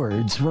these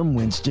words from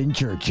Winston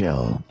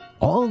Churchill.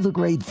 All the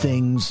great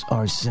things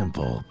are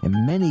simple,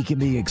 and many can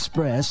be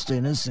expressed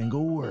in a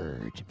single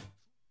word.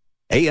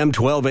 AM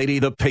 1280,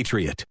 The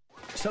Patriot.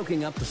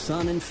 Soaking up the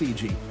sun in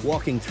Fiji,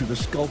 walking through the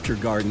sculpture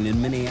garden in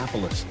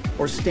Minneapolis,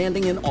 or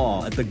standing in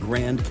awe at the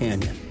Grand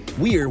Canyon.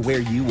 We're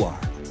where you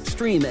are.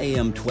 Stream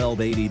AM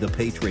 1280 The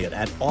Patriot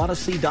at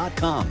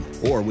Odyssey.com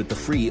or with the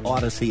free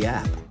Odyssey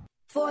app.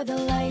 For the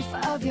life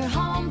of your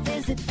home,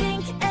 visit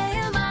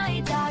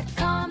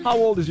thinkami.com. How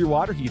old is your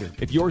water heater?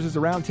 If yours is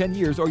around 10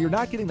 years or you're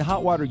not getting the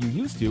hot water you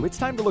used to, it's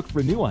time to look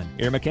for a new one.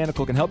 Air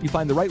Mechanical can help you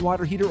find the right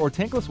water heater or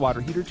tankless water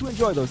heater to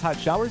enjoy those hot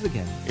showers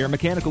again. Air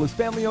Mechanical is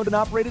family owned and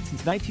operated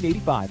since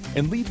 1985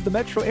 and leads the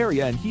metro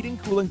area in heating,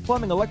 cooling,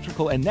 plumbing,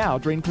 electrical, and now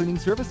drain cleaning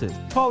services.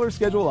 Call or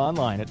schedule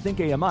online at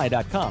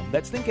thinkami.com.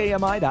 That's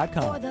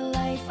thinkami.com. For the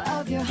life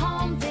of your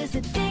home,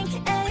 visit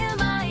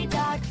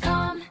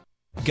thinkami.com.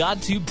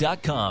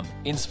 GodTube.com.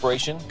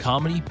 Inspiration,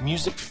 comedy,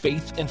 music,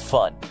 faith, and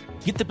fun.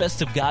 Get the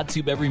best of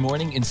GodTube every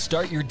morning and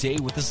start your day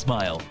with a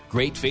smile.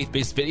 Great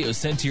faith-based videos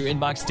sent to your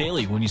inbox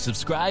daily when you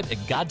subscribe at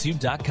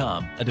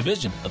GodTube.com, a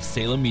division of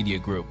Salem Media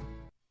Group.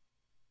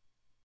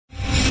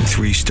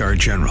 3-star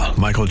General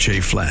Michael J.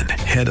 Flynn,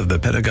 head of the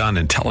Pentagon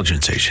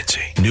Intelligence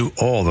Agency, knew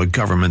all the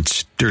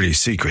government's dirty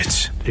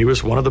secrets. He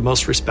was one of the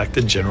most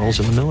respected generals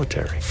in the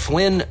military.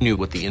 Flynn knew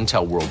what the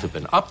intel world had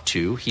been up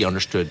to. He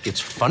understood its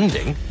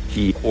funding.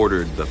 He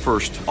ordered the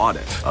first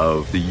audit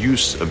of the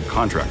use of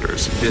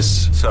contractors.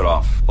 This set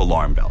off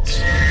alarm bells.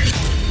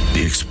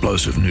 The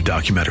explosive new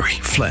documentary,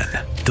 Flynn,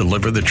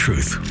 Deliver the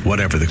Truth,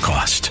 Whatever the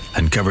Cost,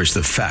 uncovers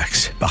the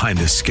facts behind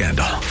this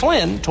scandal.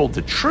 Flynn told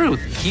the truth.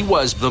 He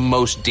was the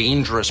most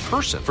dangerous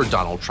person for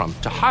Donald Trump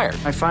to hire.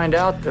 I find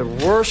out the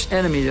worst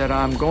enemy that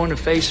I'm going to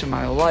face in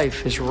my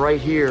life is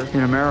right here in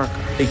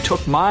America. They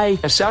took my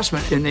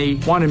assessment and they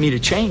wanted me to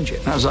change it.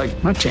 And I was like,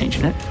 I'm not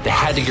changing it. They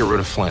had to get rid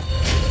of Flynn.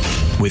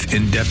 With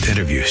in-depth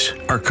interviews,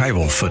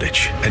 archival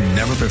footage, and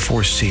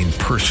never-before-seen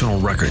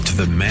personal records of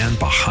the man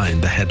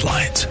behind the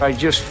headlines. I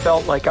just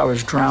felt like I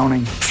was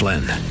drowning.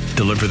 Flynn,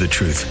 Deliver the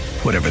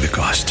Truth, Whatever the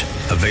Cost.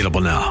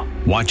 Available now.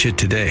 Watch it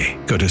today.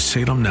 Go to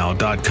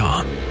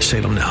salemnow.com.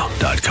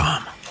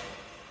 salemnow.com.